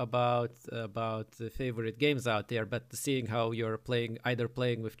you about the favorite games out there, but seeing how you're either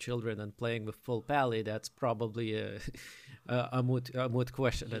playing with children and playing with full pally, that's probably a moot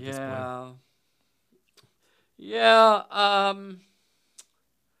question at this point. Yeah. Yeah,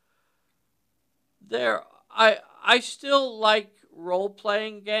 there I still like role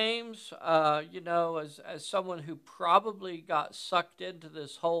playing games. As someone who probably got sucked into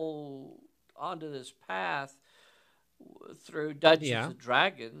this whole onto this path through Dungeons Yeah, and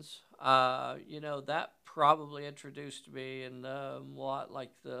Dragons, that probably introduced me in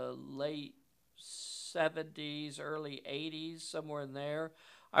like the late 70s, early 80s, somewhere in there.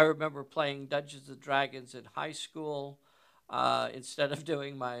 I remember playing Dungeons and Dragons in high school instead of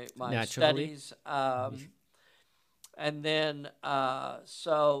doing my naturally. studies. And then,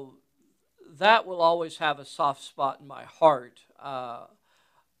 so that will always have a soft spot in my heart.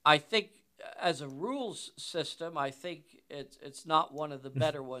 I think as a rules system, I think it's not one of the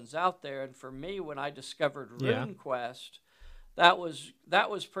better ones out there. And for me, when I discovered Yeah. RuneQuest, that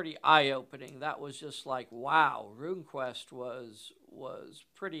was pretty eye opening. That was just like, wow, RuneQuest was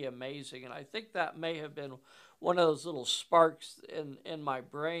pretty amazing, and I think that may have been one of those little sparks in my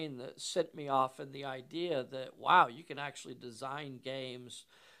brain that sent me off in the idea that wow, you can actually design games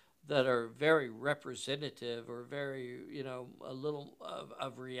that are very representative or very a little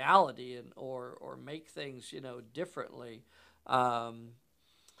of reality and or make things differently.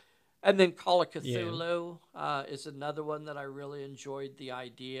 And then Call of Yeah. Cthulhu is another one that I really enjoyed the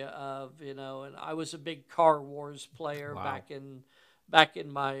idea of, and I was a big Car Wars player Wow. back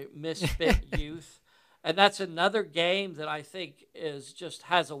in my misfit youth. And that's another game that I think is just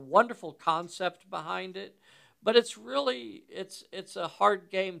has a wonderful concept behind it, but it's a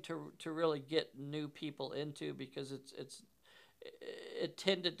hard game to really get new people into because it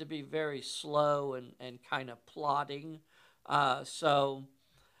tended to be very slow and kind of plodding. So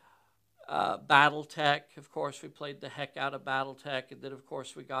BattleTech, of course, we played the heck out of BattleTech, and then of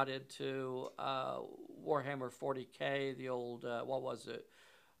course we got into Warhammer 40K, the old what was it?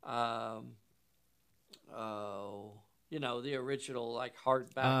 Um, oh, the original like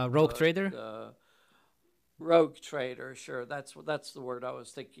hardback Rogue book, Trader. Rogue Trader, sure. That's the word I was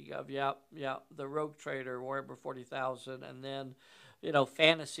thinking of. Yeah, yeah. The Rogue Trader, Warhammer 40,000, and then,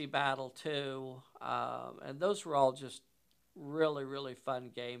 Fantasy Battle 2. And those were all just really, really fun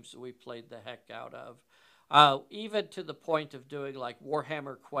games that we played the heck out of. Even to the point of doing like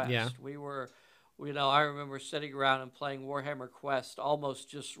Warhammer Yeah. Quest. I remember sitting around and playing Warhammer Quest almost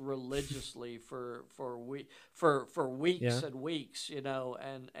just religiously for Yeah. weeks and weeks,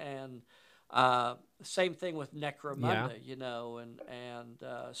 and same thing with Yeah. Necromunda, and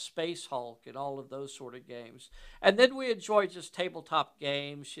Space Hulk and all of those sort of games. And then we enjoy just tabletop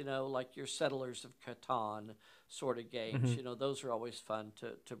games, like your Settlers of Catan sort of games. Hmm. Those are always fun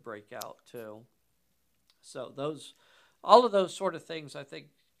to break out too. So all of those sort of things, I think,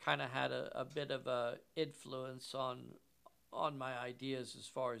 kind of had a bit of a influence on my ideas as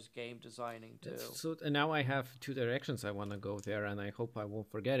far as game designing too. So now I have two directions I want to go there, and I hope I won't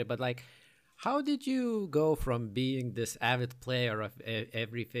forget it. But like, how did you go from being this avid player of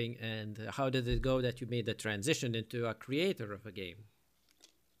everything, and how did it go that you made the transition into a creator of a game?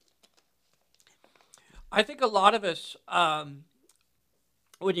 I think a lot of us,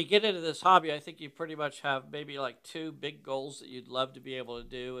 when you get into this hobby, I think you pretty much have maybe like two big goals that you'd love to be able to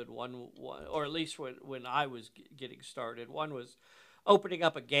do, and one or at least when I was getting started, one was opening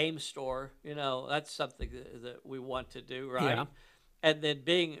up a game store. That's something that we want to do, right? Yeah. And then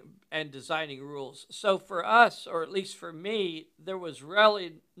designing rules. So for us, or at least for me, there was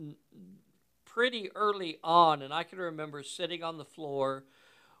really pretty early on, and I can remember sitting on the floor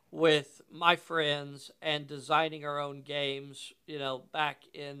with my friends and designing our own games, back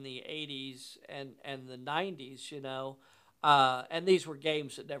in the 80s and the 90s, and these were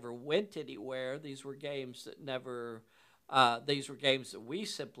games that never went anywhere. These were games that we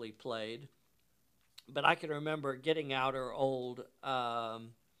simply played. But I can remember getting out our old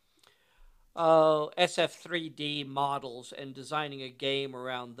SF3D models and designing a game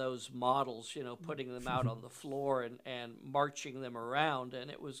around those models, putting them out on the floor and marching them around. And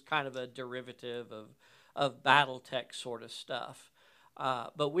it was kind of a derivative of Battletech sort of stuff.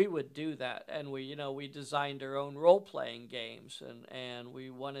 But we would do that. And we designed our own role-playing games. And we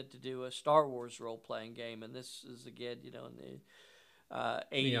wanted to do a Star Wars role-playing game. And this is, again, in the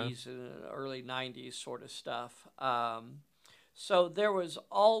 80s and early 90s sort of stuff. So there was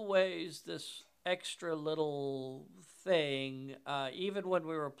always this extra little thing, even when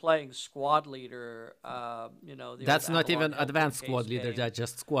we were playing Squad Leader, the That's old not even Avalon advanced Hellboy squad case leader. game. That's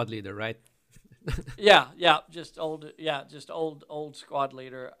just squad leader, right? Just old Squad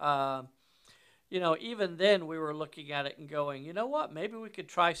Leader. Even then we were looking at it and going, you know what, maybe we could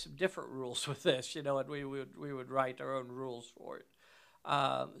try some different rules with this, and we would write our own rules for it.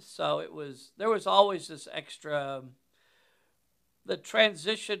 So there was always this extra. The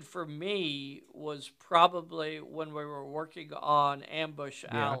transition for me was probably when we were working on Ambush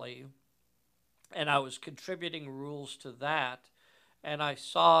Yeah. Alley, and I was contributing rules to that, and I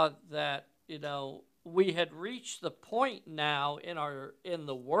saw that we had reached the point now in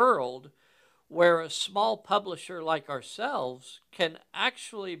the world where a small publisher like ourselves can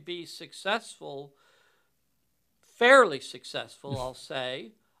actually be successful, fairly successful, I'll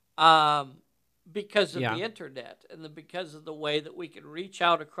say, because of Yeah. the internet and because of the way that we can reach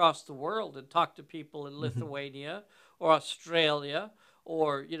out across the world and talk to people in Lithuania or Australia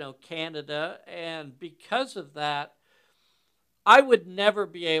or, Canada. And because of that, I would never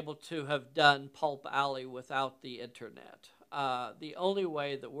be able to have done Pulp Alley without the internet. The only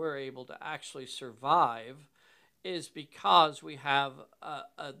way that we're able to actually survive is because we have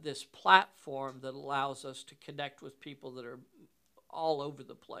this platform that allows us to connect with people that are all over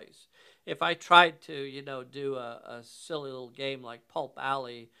the place. If I tried to, do a silly little game like Pulp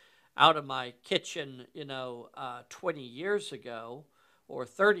Alley out of my kitchen, 20 years ago or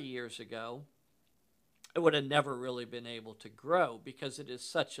 30 years ago, it would have never really been able to grow because it is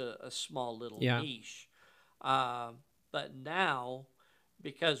such a small little niche. But now,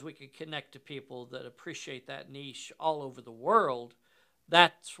 because we can connect to people that appreciate that niche all over the world,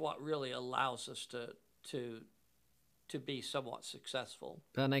 that's what really allows us to be somewhat successful.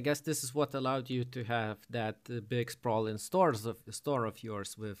 And I guess this is what allowed you to have that big sprawling store of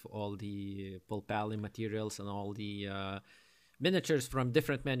yours with all the Pulp Alley materials and all the miniatures from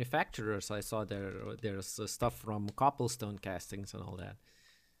different manufacturers. I saw there's stuff from Copplestone Castings and all that.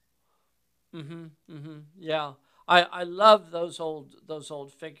 Yeah, I love those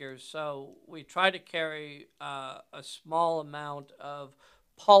old figures. So we try to carry a small amount of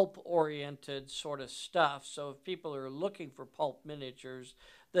pulp-oriented sort of stuff. So if people are looking for pulp miniatures,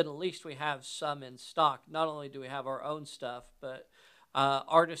 then at least we have some in stock. Not only do we have our own stuff, but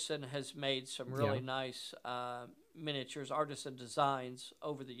Artisan has made some really nice miniatures, Artisan Designs,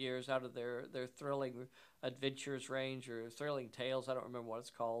 over the years out of their Thrilling Adventures range, or Thrilling Tales. I don't remember what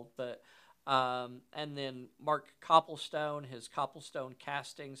it's called, but and then Mark Copplestone, his Copplestone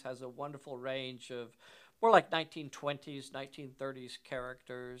Castings, has a wonderful range of more like 1920s, 1930s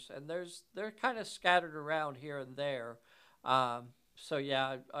characters, and they're kind of scattered around here and there. So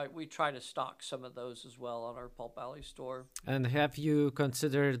yeah, we try to stock some of those as well on our Pulp Alley store. And have you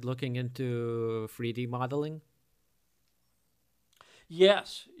considered looking into 3D modeling?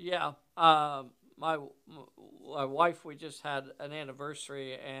 Yes, yeah. My wife, we just had an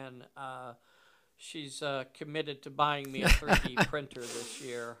anniversary, and she's committed to buying me a 3D printer this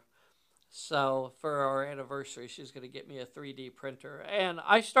year. So for our anniversary, she's going to get me a 3D printer. And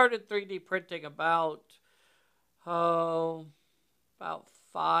I started 3D printing about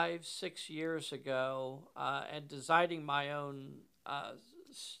 5-6 years ago, and designing my own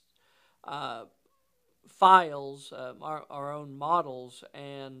files, our own models,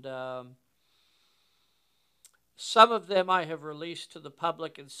 and some of them I have released to the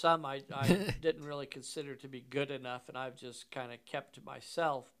public, and some I didn't really consider to be good enough, and I've just kind of kept to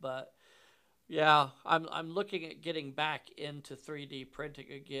myself. But yeah, I'm looking at getting back into 3D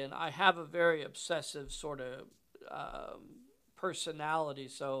printing again. I have a very obsessive sort of personality,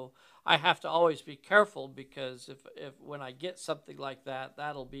 so I have to always be careful, because if when I get something like that,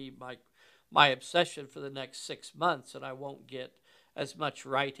 that'll be my obsession for the next 6 months, and I won't get as much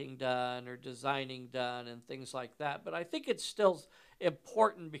writing done or designing done and things like that. But I think it's still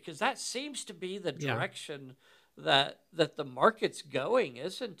important, because that seems to be the direction that the market's going,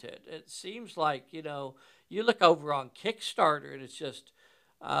 isn't it? It seems like, you look over on Kickstarter, and it's just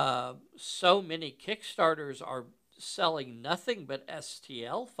so many Kickstarters are selling nothing but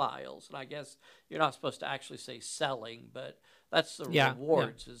STL files. And I guess you're not supposed to actually say selling, but that's the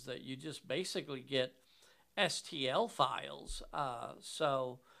rewards, is that you just basically get STL files. I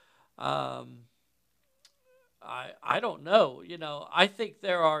don't know. I think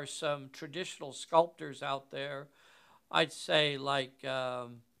there are some traditional sculptors out there. I'd say like,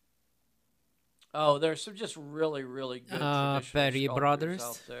 there's some just really, really good traditional Perry sculptors Brothers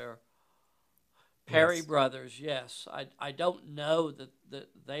out there. Perry Brothers, yes. I don't know that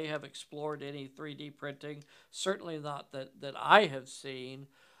they have explored any 3D printing. Certainly not that I have seen.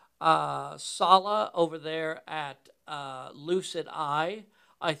 Sala over there at Lucid Eye,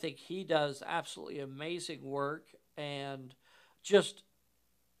 I think he does absolutely amazing work, and just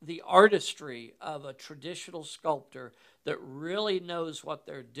the artistry of a traditional sculptor that really knows what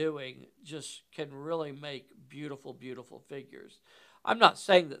they're doing just can really make beautiful, beautiful figures. I'm not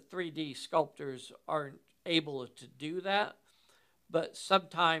saying that 3D sculptors aren't able to do that, but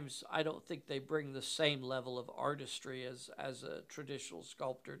sometimes I don't think they bring the same level of artistry as a traditional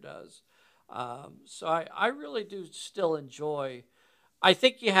sculptor does. So I really do still enjoy. I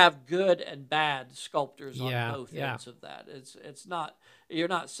think you have good and bad sculptors on both ends of that. It's not, you're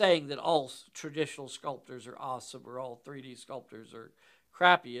not saying that all traditional sculptors are awesome or all 3D sculptors are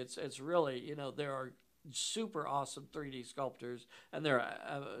crappy. It's really, there are super awesome 3D sculptors, and there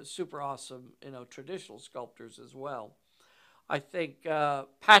are super awesome, traditional sculptors as well. I think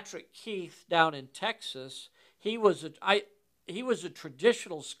Patrick Keith down in Texas, he was a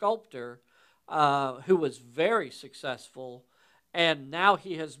traditional sculptor who was very successful, and now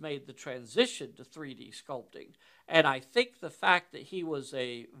he has made the transition to 3D sculpting. And I think the fact that he was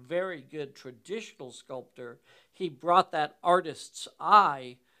a very good traditional sculptor, he brought that artist's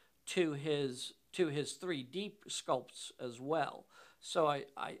eye to his 3D sculpts as well. So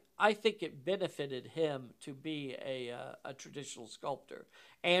I think it benefited him to be a traditional sculptor.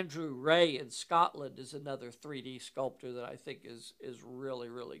 Andrew Ray in Scotland is another 3D sculptor that I think is really,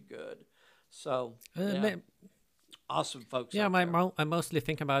 really good. So awesome folks. Yeah, I mostly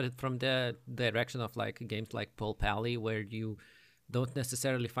think about it from the direction of like games like Pulp Alley, where you don't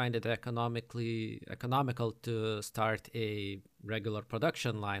necessarily find it economical to start a regular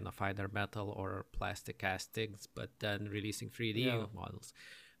production line of either metal or plastic castings, but then releasing 3D models.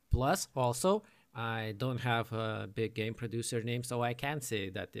 Plus, also, I don't have a big game producer name, so I can say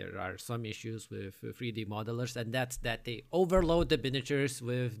that there are some issues with 3D modelers, and that's that they overload the miniatures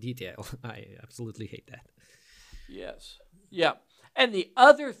with detail. I absolutely hate that. Yes. Yeah. And the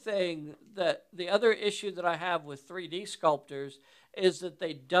other issue that I have with 3D sculptors is that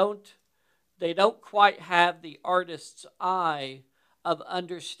they don't quite have the artist's eye of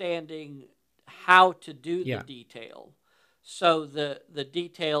understanding how to do the detail. so the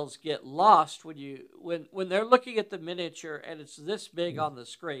details get lost when they're looking at the miniature and it's this big on the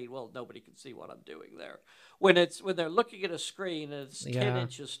screen. Well, nobody can see what I'm doing there. When they're looking at a screen and it's 10 Yeah.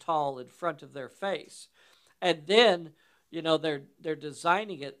 inches tall in front of their face, and then they're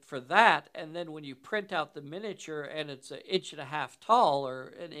designing it for that, and then when you print out the miniature and it's an inch and a half tall or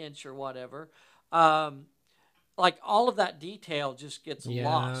an inch or whatever, um, like all of that detail just gets Yeah.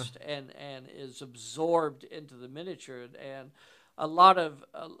 lost and is absorbed into the miniature. And a lot of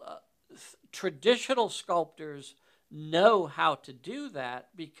traditional sculptors know how to do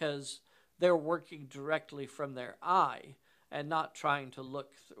that because they're working directly from their eye and not trying to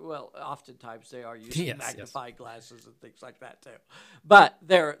look through, well, oftentimes they are using Yes. magnifying glasses and things like that too, but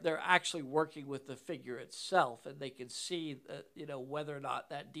they're actually working with the figure itself, and they can see whether or not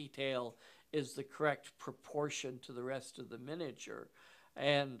that detail is the correct proportion to the rest of the miniature.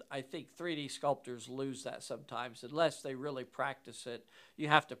 And I think 3D sculptors lose that sometimes unless they really practice it. You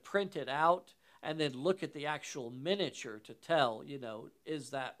have to print it out and then look at the actual miniature to tell,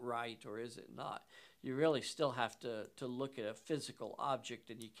 is that right or is it not? You really still have to look at a physical object,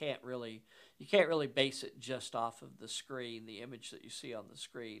 and you can't really base it just off of the screen, the image that you see on the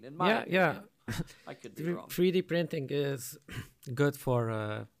screen. In my opinion, I could be wrong. 3D printing is good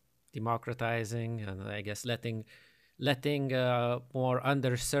for democratizing and I guess letting more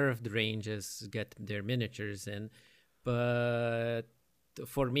underserved ranges get their miniatures in. But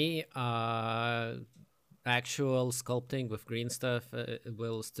for me, actual sculpting with green stuff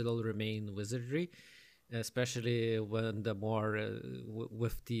will still remain wizardry, especially when the more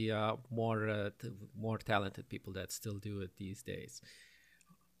with the more talented people that still do it these days.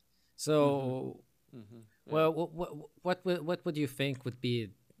 So, Yeah. well, what would you think would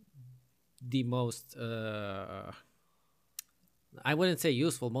be the most I wouldn't say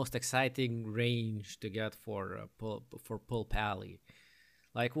useful, most exciting range to get for Pulp Alley?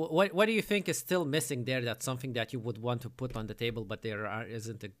 Like, what do you think is still missing there? That's something that you would want to put on the table, but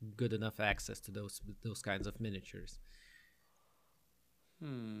isn't a good enough access to those kinds of miniatures.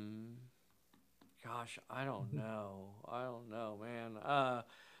 Gosh, I don't know. I don't know, man.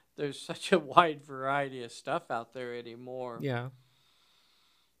 There's such a wide variety of stuff out there anymore. Yeah,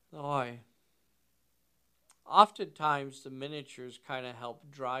 Boy, oftentimes the miniatures kind of help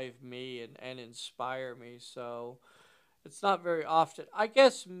drive me and inspire me. So it's not very often. I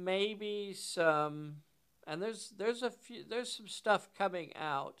guess maybe some, and there's some stuff coming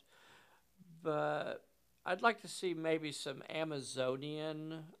out, but I'd like to see maybe some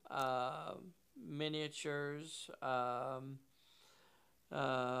Amazonian miniatures. Um,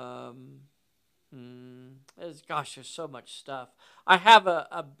 there's so much stuff. I have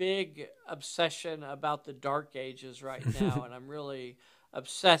a big obsession about the Dark Ages right now, and I'm really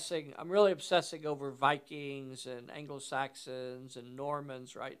obsessing. I'm really obsessing over Vikings and Anglo Saxons and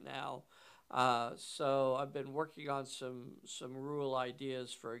Normans right now. So I've been working on some rule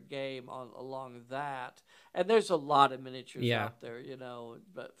ideas for a game along that, and there's a lot of miniatures yeah, out there,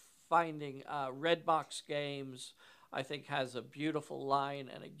 But finding Redbox Games, I think, has a beautiful line,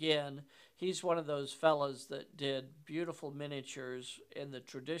 and again, he's one of those fellas that did beautiful miniatures in the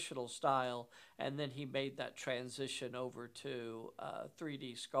traditional style, and then he made that transition over to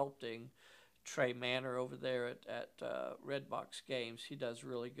 3D sculpting. Trey Manor over there at Redbox Games, he does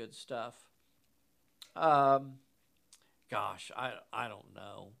really good stuff. Um, Gosh, I don't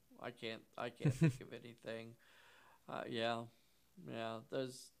know. I can't think of anything. Yeah, yeah.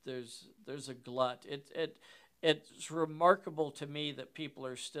 There's a glut. It's remarkable to me that people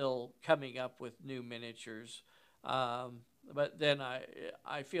are still coming up with new miniatures. But then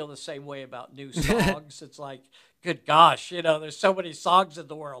I feel the same way about new songs. It's like, good gosh, there's so many songs in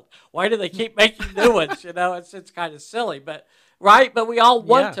the world. Why do they keep making new ones? It's kind of silly, but right. But we all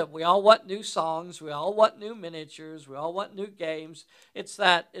want yeah, them. We all want new songs. We all want new miniatures. We all want new games. It's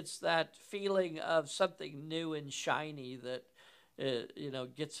that feeling of something new and shiny that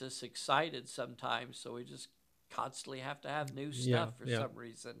gets us excited sometimes. So we just constantly have to have new yeah, stuff for yeah. some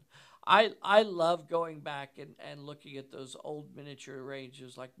reason. I love going back and looking at those old miniature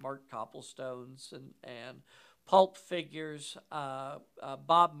ranges like Mark Copplestone's and Pulp Figures,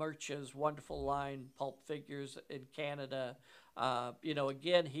 Bob Murch's wonderful line Pulp Figures in Canada.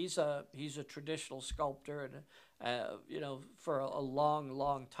 Again, he's a traditional sculptor and for a long,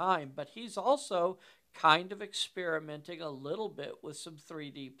 long time, but he's also kind of experimenting a little bit with some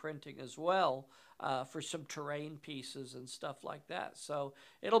 3D printing as well, for some terrain pieces and stuff like that. So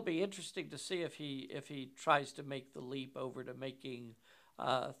it'll be interesting to see if he tries to make the leap over to making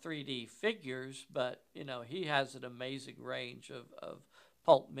 3D figures. But he has an amazing range of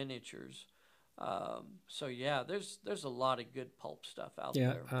pulp miniatures. So yeah, there's a lot of good pulp stuff out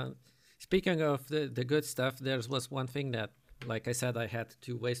Yeah. there. Speaking of the good stuff, there was one thing that, like I said, I had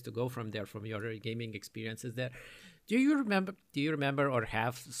two ways to go from there, from your gaming experiences there. Do you remember or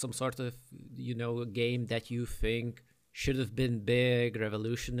have some sort of, a game that you think should have been big,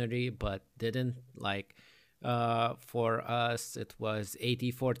 revolutionary, but didn't? Like, for us, it was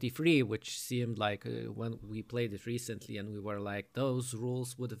AT-43, which seemed like, when we played it recently, and we were like, those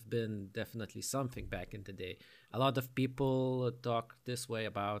rules would have been definitely something back in the day. A lot of people talk this way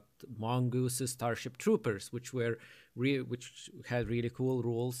about Mongoose's Starship Troopers, which had really cool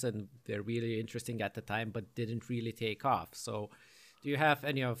rules and they're really interesting at the time, but didn't really take off. So, do you have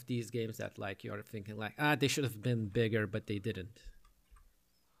any of these games that, like, you're thinking like, they should have been bigger, but they didn't?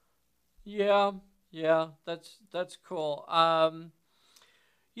 Yeah, yeah, that's cool. When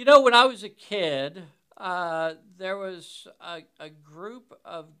I was a kid, there was a group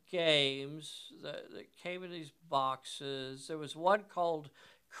of games that came in these boxes. There was one called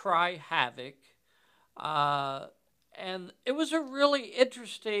Cry Havoc, uh, and it was a really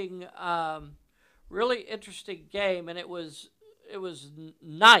interesting game, and it was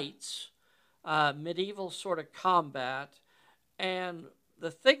knights, medieval sort of combat, and the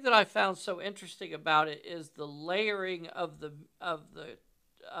thing that I found so interesting about it is the layering of the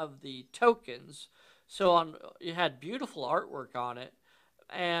tokens. So you had beautiful artwork on it,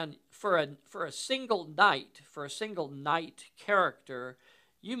 and for a single knight character,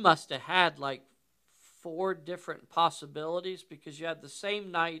 you must have had like four different possibilities, because you had the same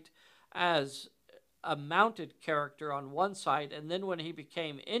knight as a mounted character on one side, and then when he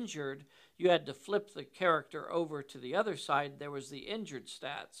became injured, you had to flip the character over to the other side. There was the injured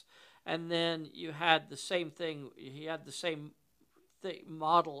stats, and then you had the same thing. He had the same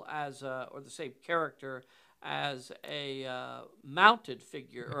model or the same character as a mounted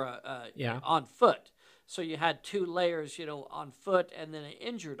figure, or Yeah. on foot. So you had two layers, on foot, and then an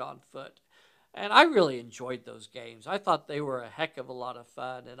injured on foot. And I really enjoyed those games. I thought they were a heck of a lot of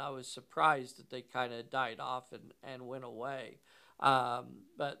fun, and I was surprised that they kind of died off and went away.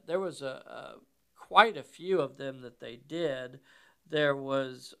 But there was quite a few of them that they did. There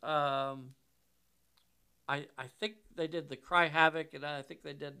was, I think they did the Cry Havoc, and I think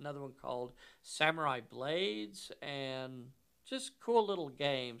they did another one called Samurai Blades, and just cool little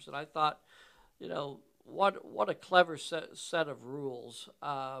games. And I thought, what a clever set of rules.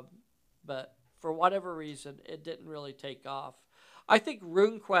 But for whatever reason, it didn't really take off. I think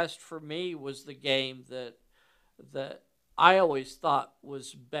RuneQuest for me was the game that I always thought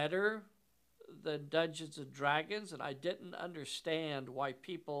was better than Dungeons and Dragons, and I didn't understand why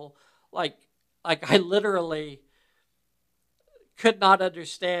people like I literally could not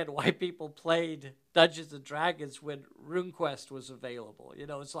understand why people played Dungeons and Dragons when RuneQuest was available.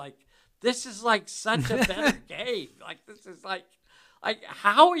 It's like, this is like such a better game. Like, this is like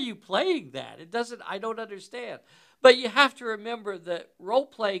how are you playing that? I don't understand. But you have to remember that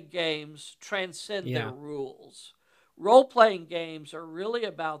role-playing games transcend their rules. Role-playing games are really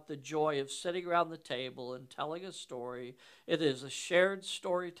about the joy of sitting around the table and telling a story. It is a shared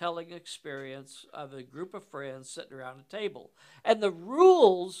storytelling experience of a group of friends sitting around a table. And the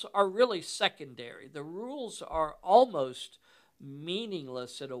rules are really secondary. The rules are almost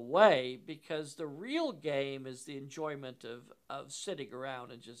meaningless in a way, because the real game is the enjoyment of sitting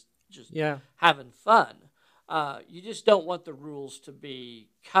around and just Yeah. having fun. You just don't want the rules to be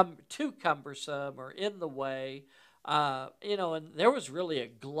too cumbersome or in the way. And there was really a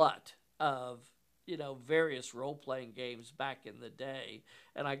glut of various role-playing games back in the day,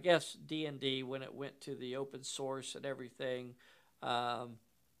 and I guess D&D, when it went to the open source and everything,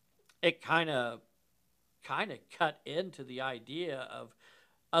 it kind of cut into the idea of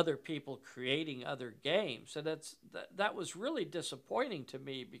other people creating other games, and that was really disappointing to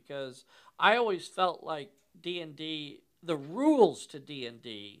me, because I always felt like D&D, the rules to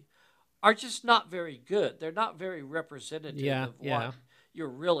D&D are just not very good. They're not very representative of what you're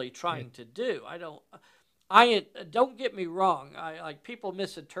really trying to do. Don't get me wrong. I like, people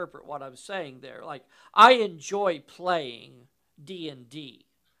misinterpret what I'm saying there. Like, I enjoy playing D&D,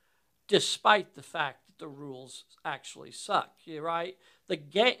 despite the fact that the rules actually suck. You're right. The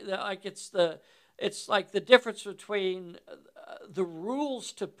game, like, it's like the difference between the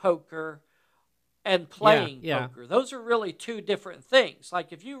rules to poker and playing poker. Those are really two different things.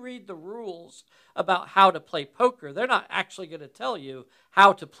 Like, if you read the rules about how to play poker, they're not actually going to tell you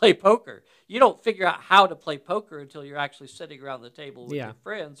how to play poker. You don't figure out how to play poker until you're actually sitting around the table with your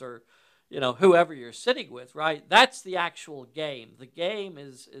friends, or whoever you're sitting with, right? That's the actual game. The game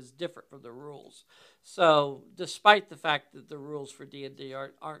is different from the rules. So despite the fact that the rules for D&D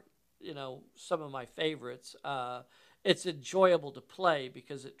aren't some of my favorites. It's enjoyable to play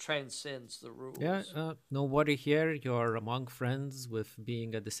because it transcends the rules. Yeah, no worry here. You're among friends with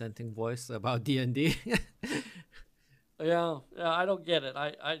being a dissenting voice about D&D. Yeah, I don't get it.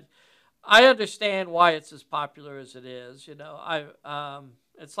 I understand why it's as popular as it is.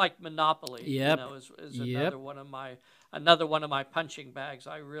 It's like Monopoly. Yep. Is Yep. another one of my punching bags.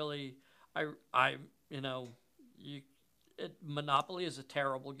 I really, I you know, you. Monopoly is a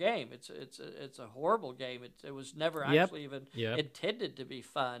terrible game. It's a horrible game. It was never actually even intended to be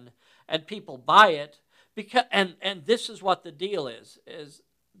fun, and people buy it because and this is what the deal is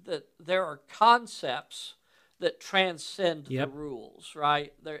that there are concepts that transcend the rules,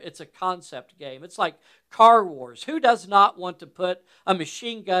 right? It's a concept game. It's like Car Wars. Who does not want to put a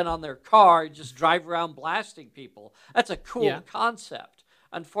machine gun on their car and just drive around blasting people? That's a cool concept.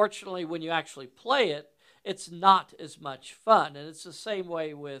 Unfortunately, when you actually play it, it's not as much fun. And it's the same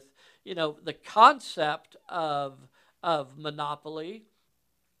way with, the concept of Monopoly.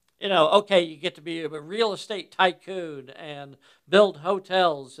 Okay, you get to be a real estate tycoon and build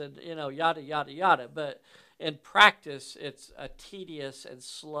hotels and, yada, yada, yada. But in practice, it's a tedious and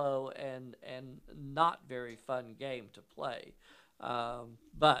slow and not very fun game to play.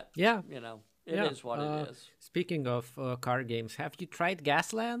 But, it is what it is. Speaking of car games, have you tried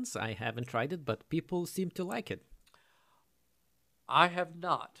Gaslands? I haven't tried it, but people seem to like it. I have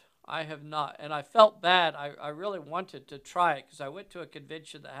not. And I felt bad. I really wanted to try it because I went to a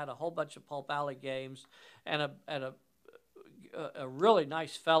convention that had a whole bunch of Pulp Alley games, and a really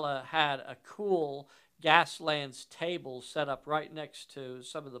nice fella had a cool Gaslands table set up right next to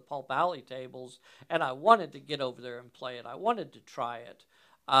some of the Pulp Alley tables, and I wanted to get over there and play it. I wanted to try it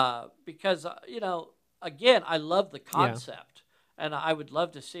because, again, I love the concept, and I would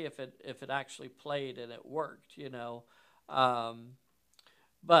love to see if it actually played and it worked,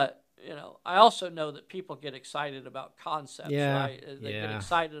 But, I also know that people get excited about concepts, right? They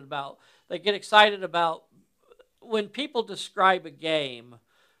get excited about when people describe a game.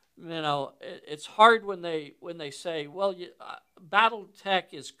 It's hard when they say, well,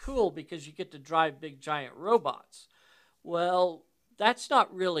 BattleTech is cool because you get to drive big giant robots. Well, that's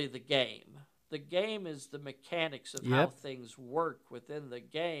not really the game. The game is the mechanics of how things work within the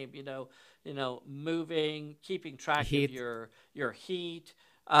game. Moving, keeping track of your heat,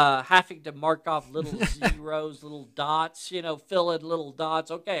 having to mark off little zeros, little dots, fill in little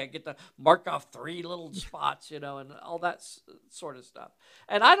dots. Okay, I get to mark off 3 little spots, and all that sort of stuff.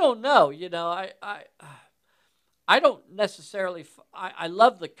 And I don't know, I don't necessarily. I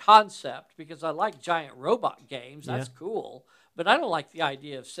love the concept because I like giant robot games. That's cool. But I don't like the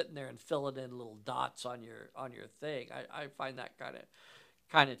idea of sitting there and filling in little dots on your thing. I find that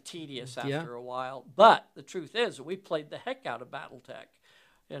kind of tedious after a while. But the truth is, we played the heck out of BattleTech.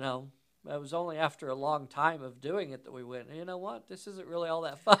 It was only after a long time of doing it that we went, you know what, this isn't really all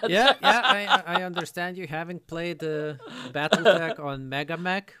that fun. I understand you having played BattleTech on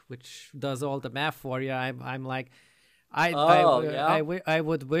MegaMech, which does all the math for you. I'm like, I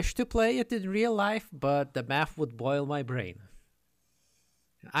would wish to play it in real life, but the math would boil my brain.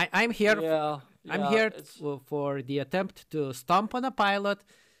 I'm here. I'm here for the attempt to stomp on a pilot,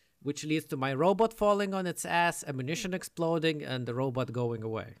 which leads to my robot falling on its ass, ammunition exploding, and the robot going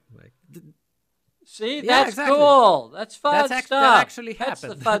away. See, that's cool. That's fun stuff. That actually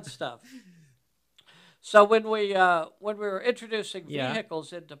happened. That's the fun stuff. So when we were introducing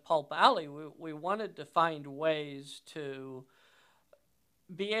vehicles into Pulp Alley, we wanted to find ways to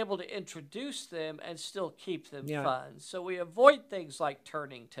be able to introduce them and still keep them fun. So we avoid things like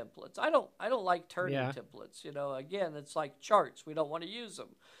turning templates. I don't like turning templates. Again, it's like charts. We don't want to use them.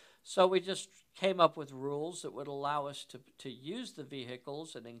 So we just came up with rules that would allow us to use the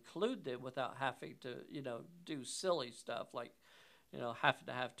vehicles and include them without having to, do silly stuff like, having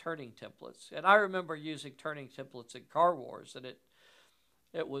to have turning templates. And I remember using turning templates in Car Wars, and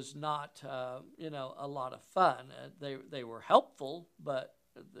it was not, a lot of fun. They were helpful, but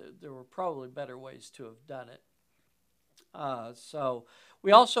there were probably better ways to have done it. So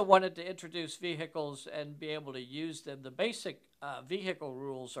we also wanted to introduce vehicles and be able to use them. The basic vehicle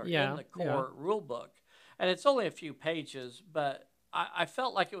rules are in the core rule book, and it's only a few pages, but I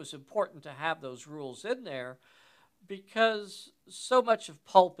felt like it was important to have those rules in there because so much of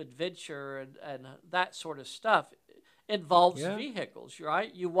pulp adventure and that sort of stuff involves vehicles,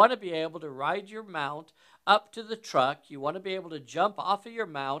 right? You want to be able to ride your mount up to the truck. You want to be able to jump off of your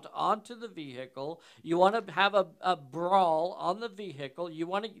mount onto the vehicle. You want to have a brawl on the vehicle. You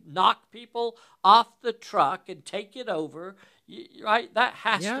want to knock people off the truck and take it over, right? That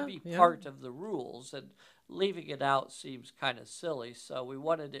has to be part of the rules. And leaving it out seems kind of silly. So we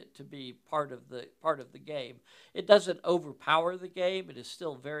wanted it to be part of the game. It doesn't overpower the game. It is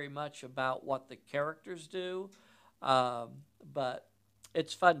still very much about what the characters do, but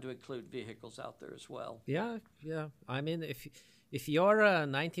it's fun to include vehicles out there as well. Yeah, yeah. I mean, if you're a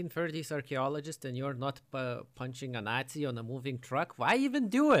 1930s archaeologist and you're not punching a Nazi on a moving truck, why even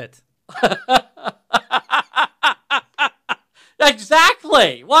do it?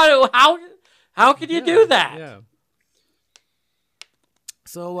 Exactly. How can you do that? Yeah.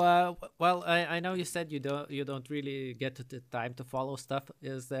 So, well, I know you said you don't really get to the time to follow stuff.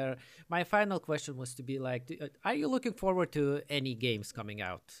 Is there? My final question was to be like, are you looking forward to any games coming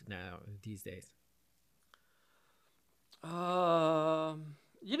out now these days?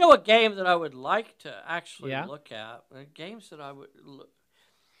 You know, a game that I would like to actually look at. Games that I would look.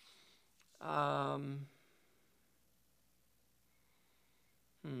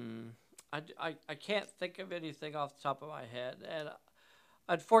 I can't think of anything off the top of my head, and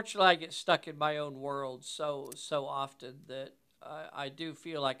unfortunately, I get stuck in my own world so often that I do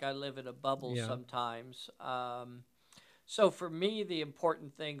feel like I live in a bubble sometimes. So for me, the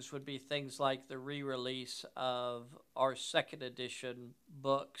important things would be things like the re-release of our second edition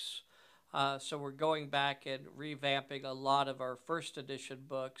books. So we're going back and revamping a lot of our first edition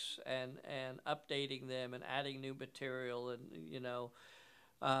books and updating them and adding new material and,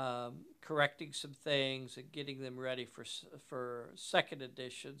 correcting some things and getting them ready for second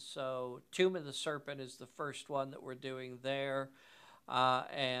edition. So Tomb of the Serpent is the first one that we're doing there.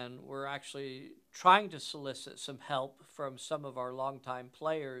 And we're actually trying to solicit some help from some of our longtime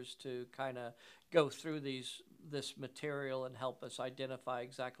players to kind of go through this material and help us identify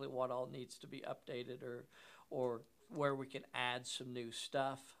exactly what all needs to be updated or where we can add some new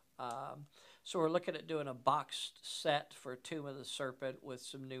stuff. So we're looking at doing a boxed set for Tomb of the Serpent with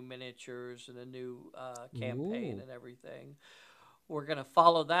some new miniatures and a new campaign and everything. We're going to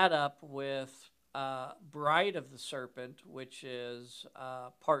follow that up with Bride of the Serpent, which is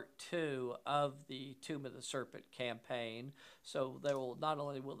part 2 of the Tomb of the Serpent campaign. So there will not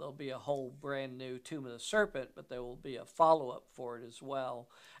only will there be a whole brand new Tomb of the Serpent, but there will be a follow-up for it as well.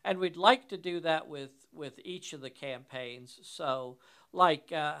 And we'd like to do that with each of the campaigns. So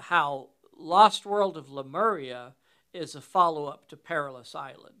like how Lost World of Lemuria is a follow-up to Perilous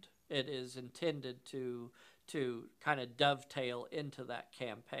Island. It is intended to kind of dovetail into that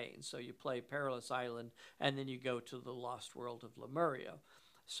campaign. So you play Perilous Island, and then you go to the Lost World of Lemuria.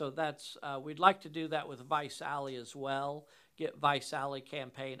 So that's we'd like to do that with Vice Alley as well. Get Vice Alley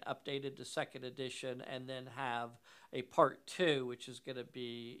campaign updated to second edition, and then have a part 2, which is going to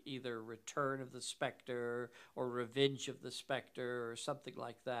be either Return of the Spectre or Revenge of the Spectre or something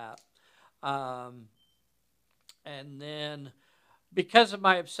like that. And then, because of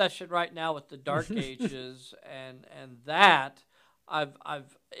my obsession right now with the Dark Ages and that,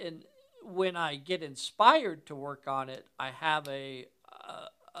 when I get inspired to work on it, I have a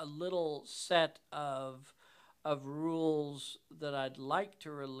little set of rules that I'd like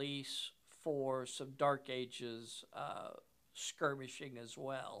to release for some Dark Ages skirmishing as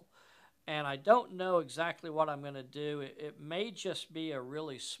well. And I don't know exactly what I'm going to do. It may just be a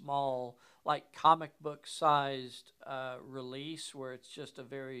really small, like comic book sized release where it's just a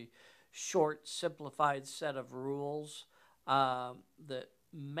very short, simplified set of rules that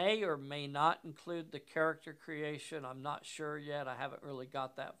may or may not include the character creation. I'm not sure yet. I haven't really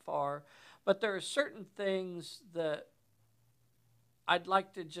got that far. But there are certain things that I'd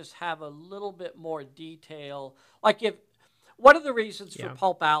like to just have a little bit more detail. Like one of the reasons for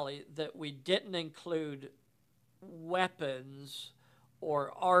Pulp Alley that we didn't include weapons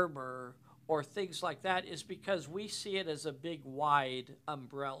or armor or things like that is because we see it as a big, wide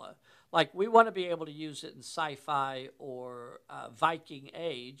umbrella. Like, we want to be able to use it in sci-fi or Viking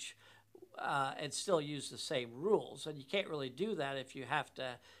Age and still use the same rules. And you can't really do that if you have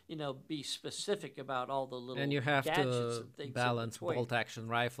to, be specific about all the little and you have gadgets to and things balance bolt-action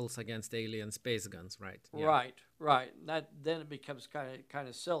rifles against alien space guns, right? Yeah. Right. Then it becomes kind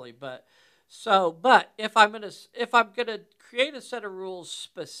of silly. But if I'm gonna create a set of rules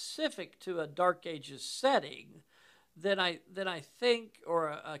specific to a Dark Ages setting, then I think, or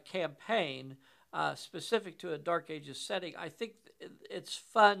a campaign specific to a Dark Ages setting, I think it's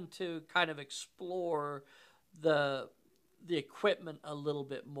fun to kind of explore the equipment a little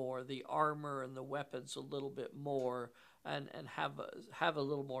bit more, the armor and the weapons a little bit more, and have a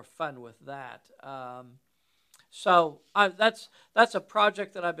little more fun with that. So that's a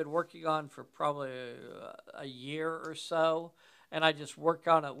project that I've been working on for probably a year or so, and I just work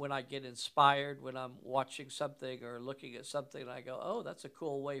on it when I get inspired, when I'm watching something or looking at something, and I go, oh, that's a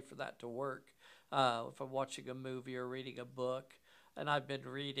cool way for that to work. If I'm watching a movie or reading a book, and I've been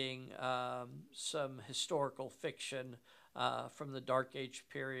reading some historical fiction from the Dark Age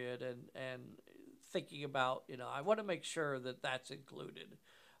period, and thinking about, I want to make sure that that's included,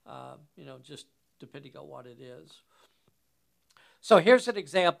 just depending on what it is. So here's an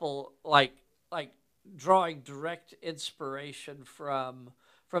example, like drawing direct inspiration from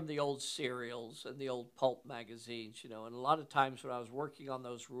the old serials and the old pulp magazines, and a lot of times when I was working on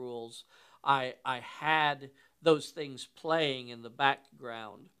those rules, I had those things playing in the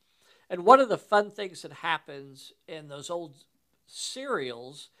background. And one of the fun things that happens in those old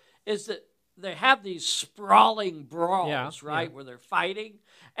serials is that they have these sprawling brawls, right, where they're fighting,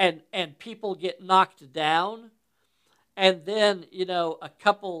 and people get knocked down, and then, a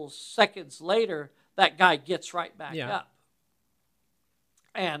couple seconds later, that guy gets right back up.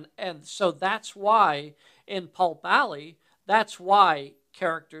 And so that's why in Pulp Alley, that's why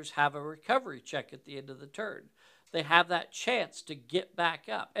characters have a recovery check at the end of the turn. They have that chance to get back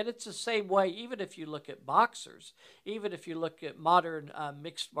up. And it's the same way, even if you look at boxers, even if you look at modern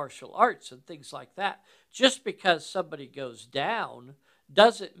mixed martial arts and things like that, just because somebody goes down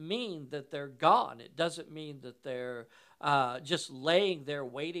doesn't mean that they're gone. It doesn't mean that they're just laying there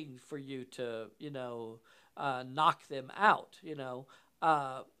waiting for you to, knock them out.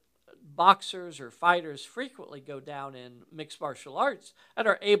 Boxers or fighters frequently go down in mixed martial arts and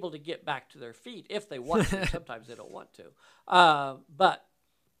are able to get back to their feet if they want to. Sometimes they don't want to. But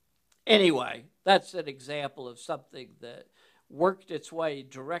anyway, that's an example of something that worked its way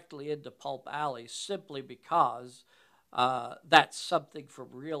directly into Pulp Alley simply because that's something from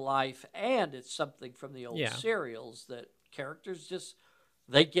real life, and it's something from the old serials that characters just,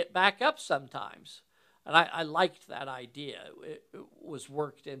 they get back up sometimes. And I liked that idea. It was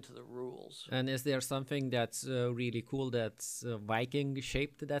worked into the rules. And is there something that's really cool that's Viking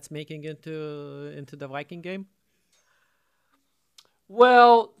shaped that's making into the Viking game?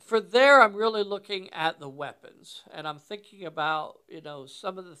 Well, for there, I'm really looking at the weapons, and I'm thinking about,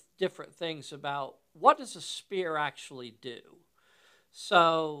 some of the different things about what does a spear actually do.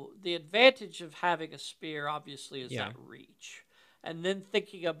 So the advantage of having a spear, obviously, is that reach. And then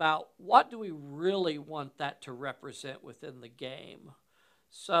thinking about what do we really want that to represent within the game.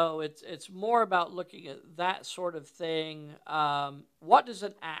 So it's more about looking at that sort of thing. What does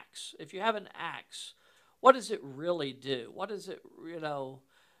an axe, if you have an axe, what does it really do? What does it,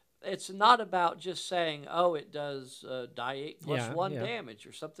 it's not about just saying, oh, it does die 8 plus 1 damage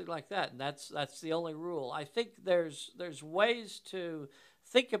or something like that. And that's the only rule. I think there's ways to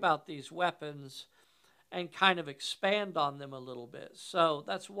think about these weapons and kind of expand on them a little bit. So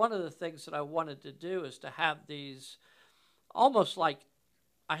that's one of the things that I wanted to do, is to have these almost like,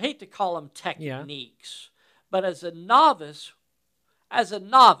 I hate to call them techniques, but as a novice,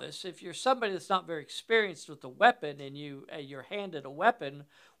 if you're somebody that's not very experienced with the weapon and you're handed a weapon,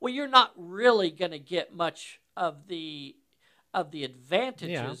 well, you're not really going to get much of the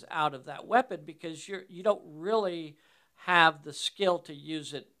advantages out of that weapon, because you don't really have the skill to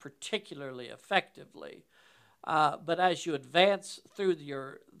use it particularly effectively. But as you advance through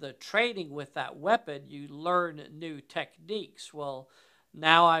the training with that weapon, you learn new techniques. Well,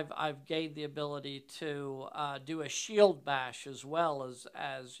 now I've gained the ability to do a shield bash as well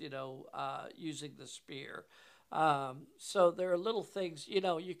as using the spear. So there are little things,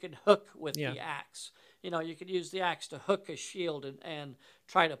 you can hook with the axe. You can use the axe to hook a shield and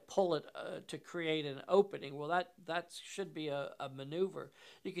try to pull it to create an opening. Well, that should be a maneuver.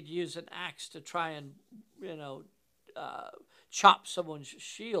 You could use an axe to try and, chop someone's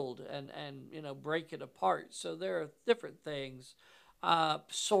shield and break it apart. So there are different things.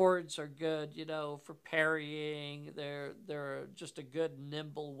 Swords are good, for parrying. They're just a good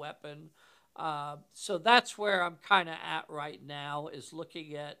nimble weapon. So that's where I'm kind of at right now, is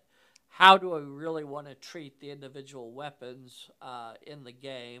looking at how do I really want to treat the individual weapons in the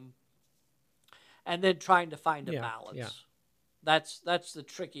game, and then trying to find a balance. That's the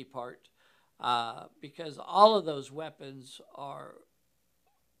tricky part, because all of those weapons are.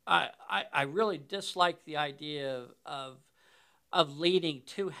 I really dislike the idea of leaning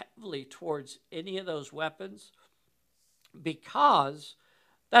too heavily towards any of those weapons, because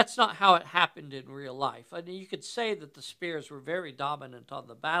that's not how it happened in real life. I mean, you could say that the spears were very dominant on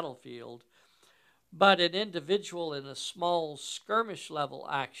the battlefield, but an individual in a small skirmish level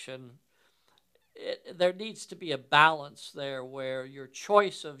action, there needs to be a balance there, where your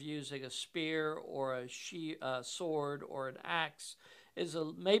choice of using a spear or a sword or an axe is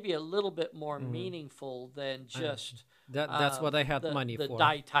maybe a little bit more meaningful than just That's what I had money the for.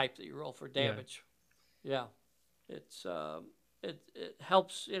 die type that you roll for Yeah. damage. Yeah, it's it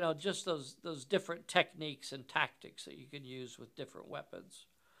helps, just those different techniques and tactics that you can use with different weapons.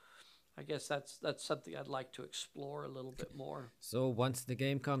 I guess that's something I'd like to explore a little bit more. So once the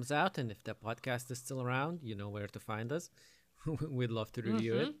game comes out, and if the podcast is still around, you know where to find us. We'd love to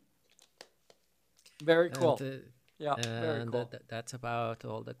review it. Very cool. And, Yeah, very and cool. that's about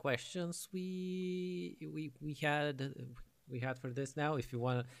all the questions we had for this. Now, if you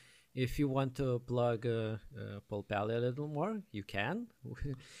want to plug Paul Pally a little more, you can.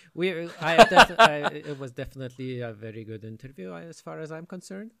 It was definitely a very good interview as far as I'm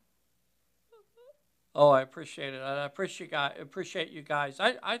concerned. Oh, I appreciate it. I appreciate you guys.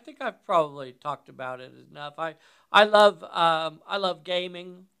 I think I've probably talked about it enough. I love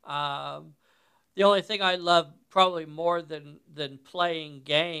gaming. The only thing I love probably more than playing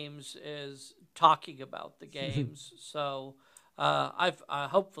games is talking about the games. So I've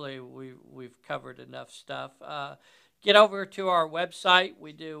hopefully we've covered enough stuff. Get over to our website.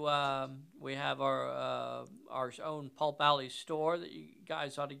 We have our own Pulp Alley store that you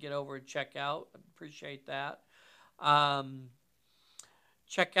guys ought to get over and check out. I appreciate that.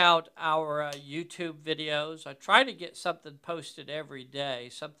 Check out our YouTube videos. I try to get something posted every day,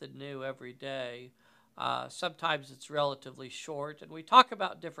 something new every day. Sometimes it's relatively short, and we talk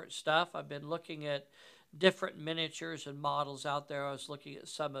about different stuff. I've been looking at different miniatures and models out there. I was looking at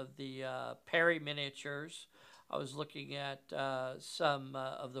some of the Perry miniatures. I was looking at some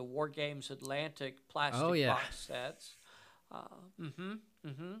of the War Games Atlantic plastic box sets.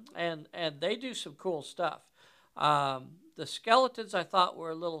 And they do some cool stuff. The skeletons I thought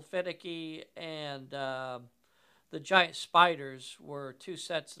were a little finicky, and the giant spiders were two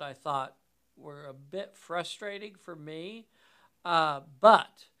sets that I thought were a bit frustrating for me.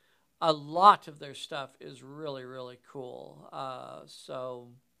 But a lot of their stuff is really, really cool. So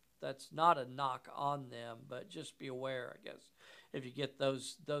that's not a knock on them, but just be aware, I guess. If you get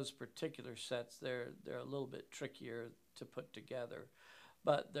those particular sets, they're a little bit trickier to put together.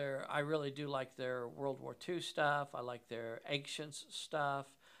 But I really do like their World War II stuff. I like their Ancients stuff.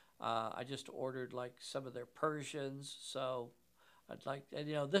 I just ordered like some of their Persians. So I'd like,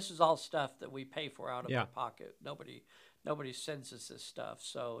 and this is all stuff that we pay for out of our pocket. Nobody sends us this stuff.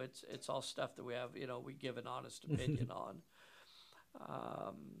 So it's all stuff that we have, we give an honest opinion on.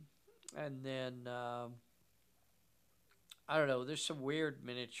 And then I don't know. There's some weird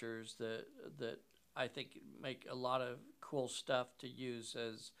miniatures that I think make a lot of cool stuff to use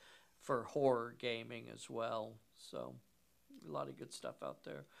as for horror gaming as well. So a lot of good stuff out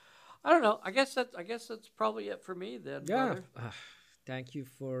there. I don't know. I guess that's probably it for me then. Yeah. Brother. Thank you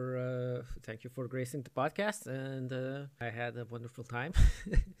for gracing the podcast, and I had a wonderful time.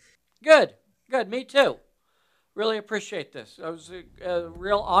 Good. Me too. Really appreciate this. It was a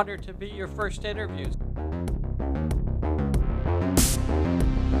real honor to be your first interview.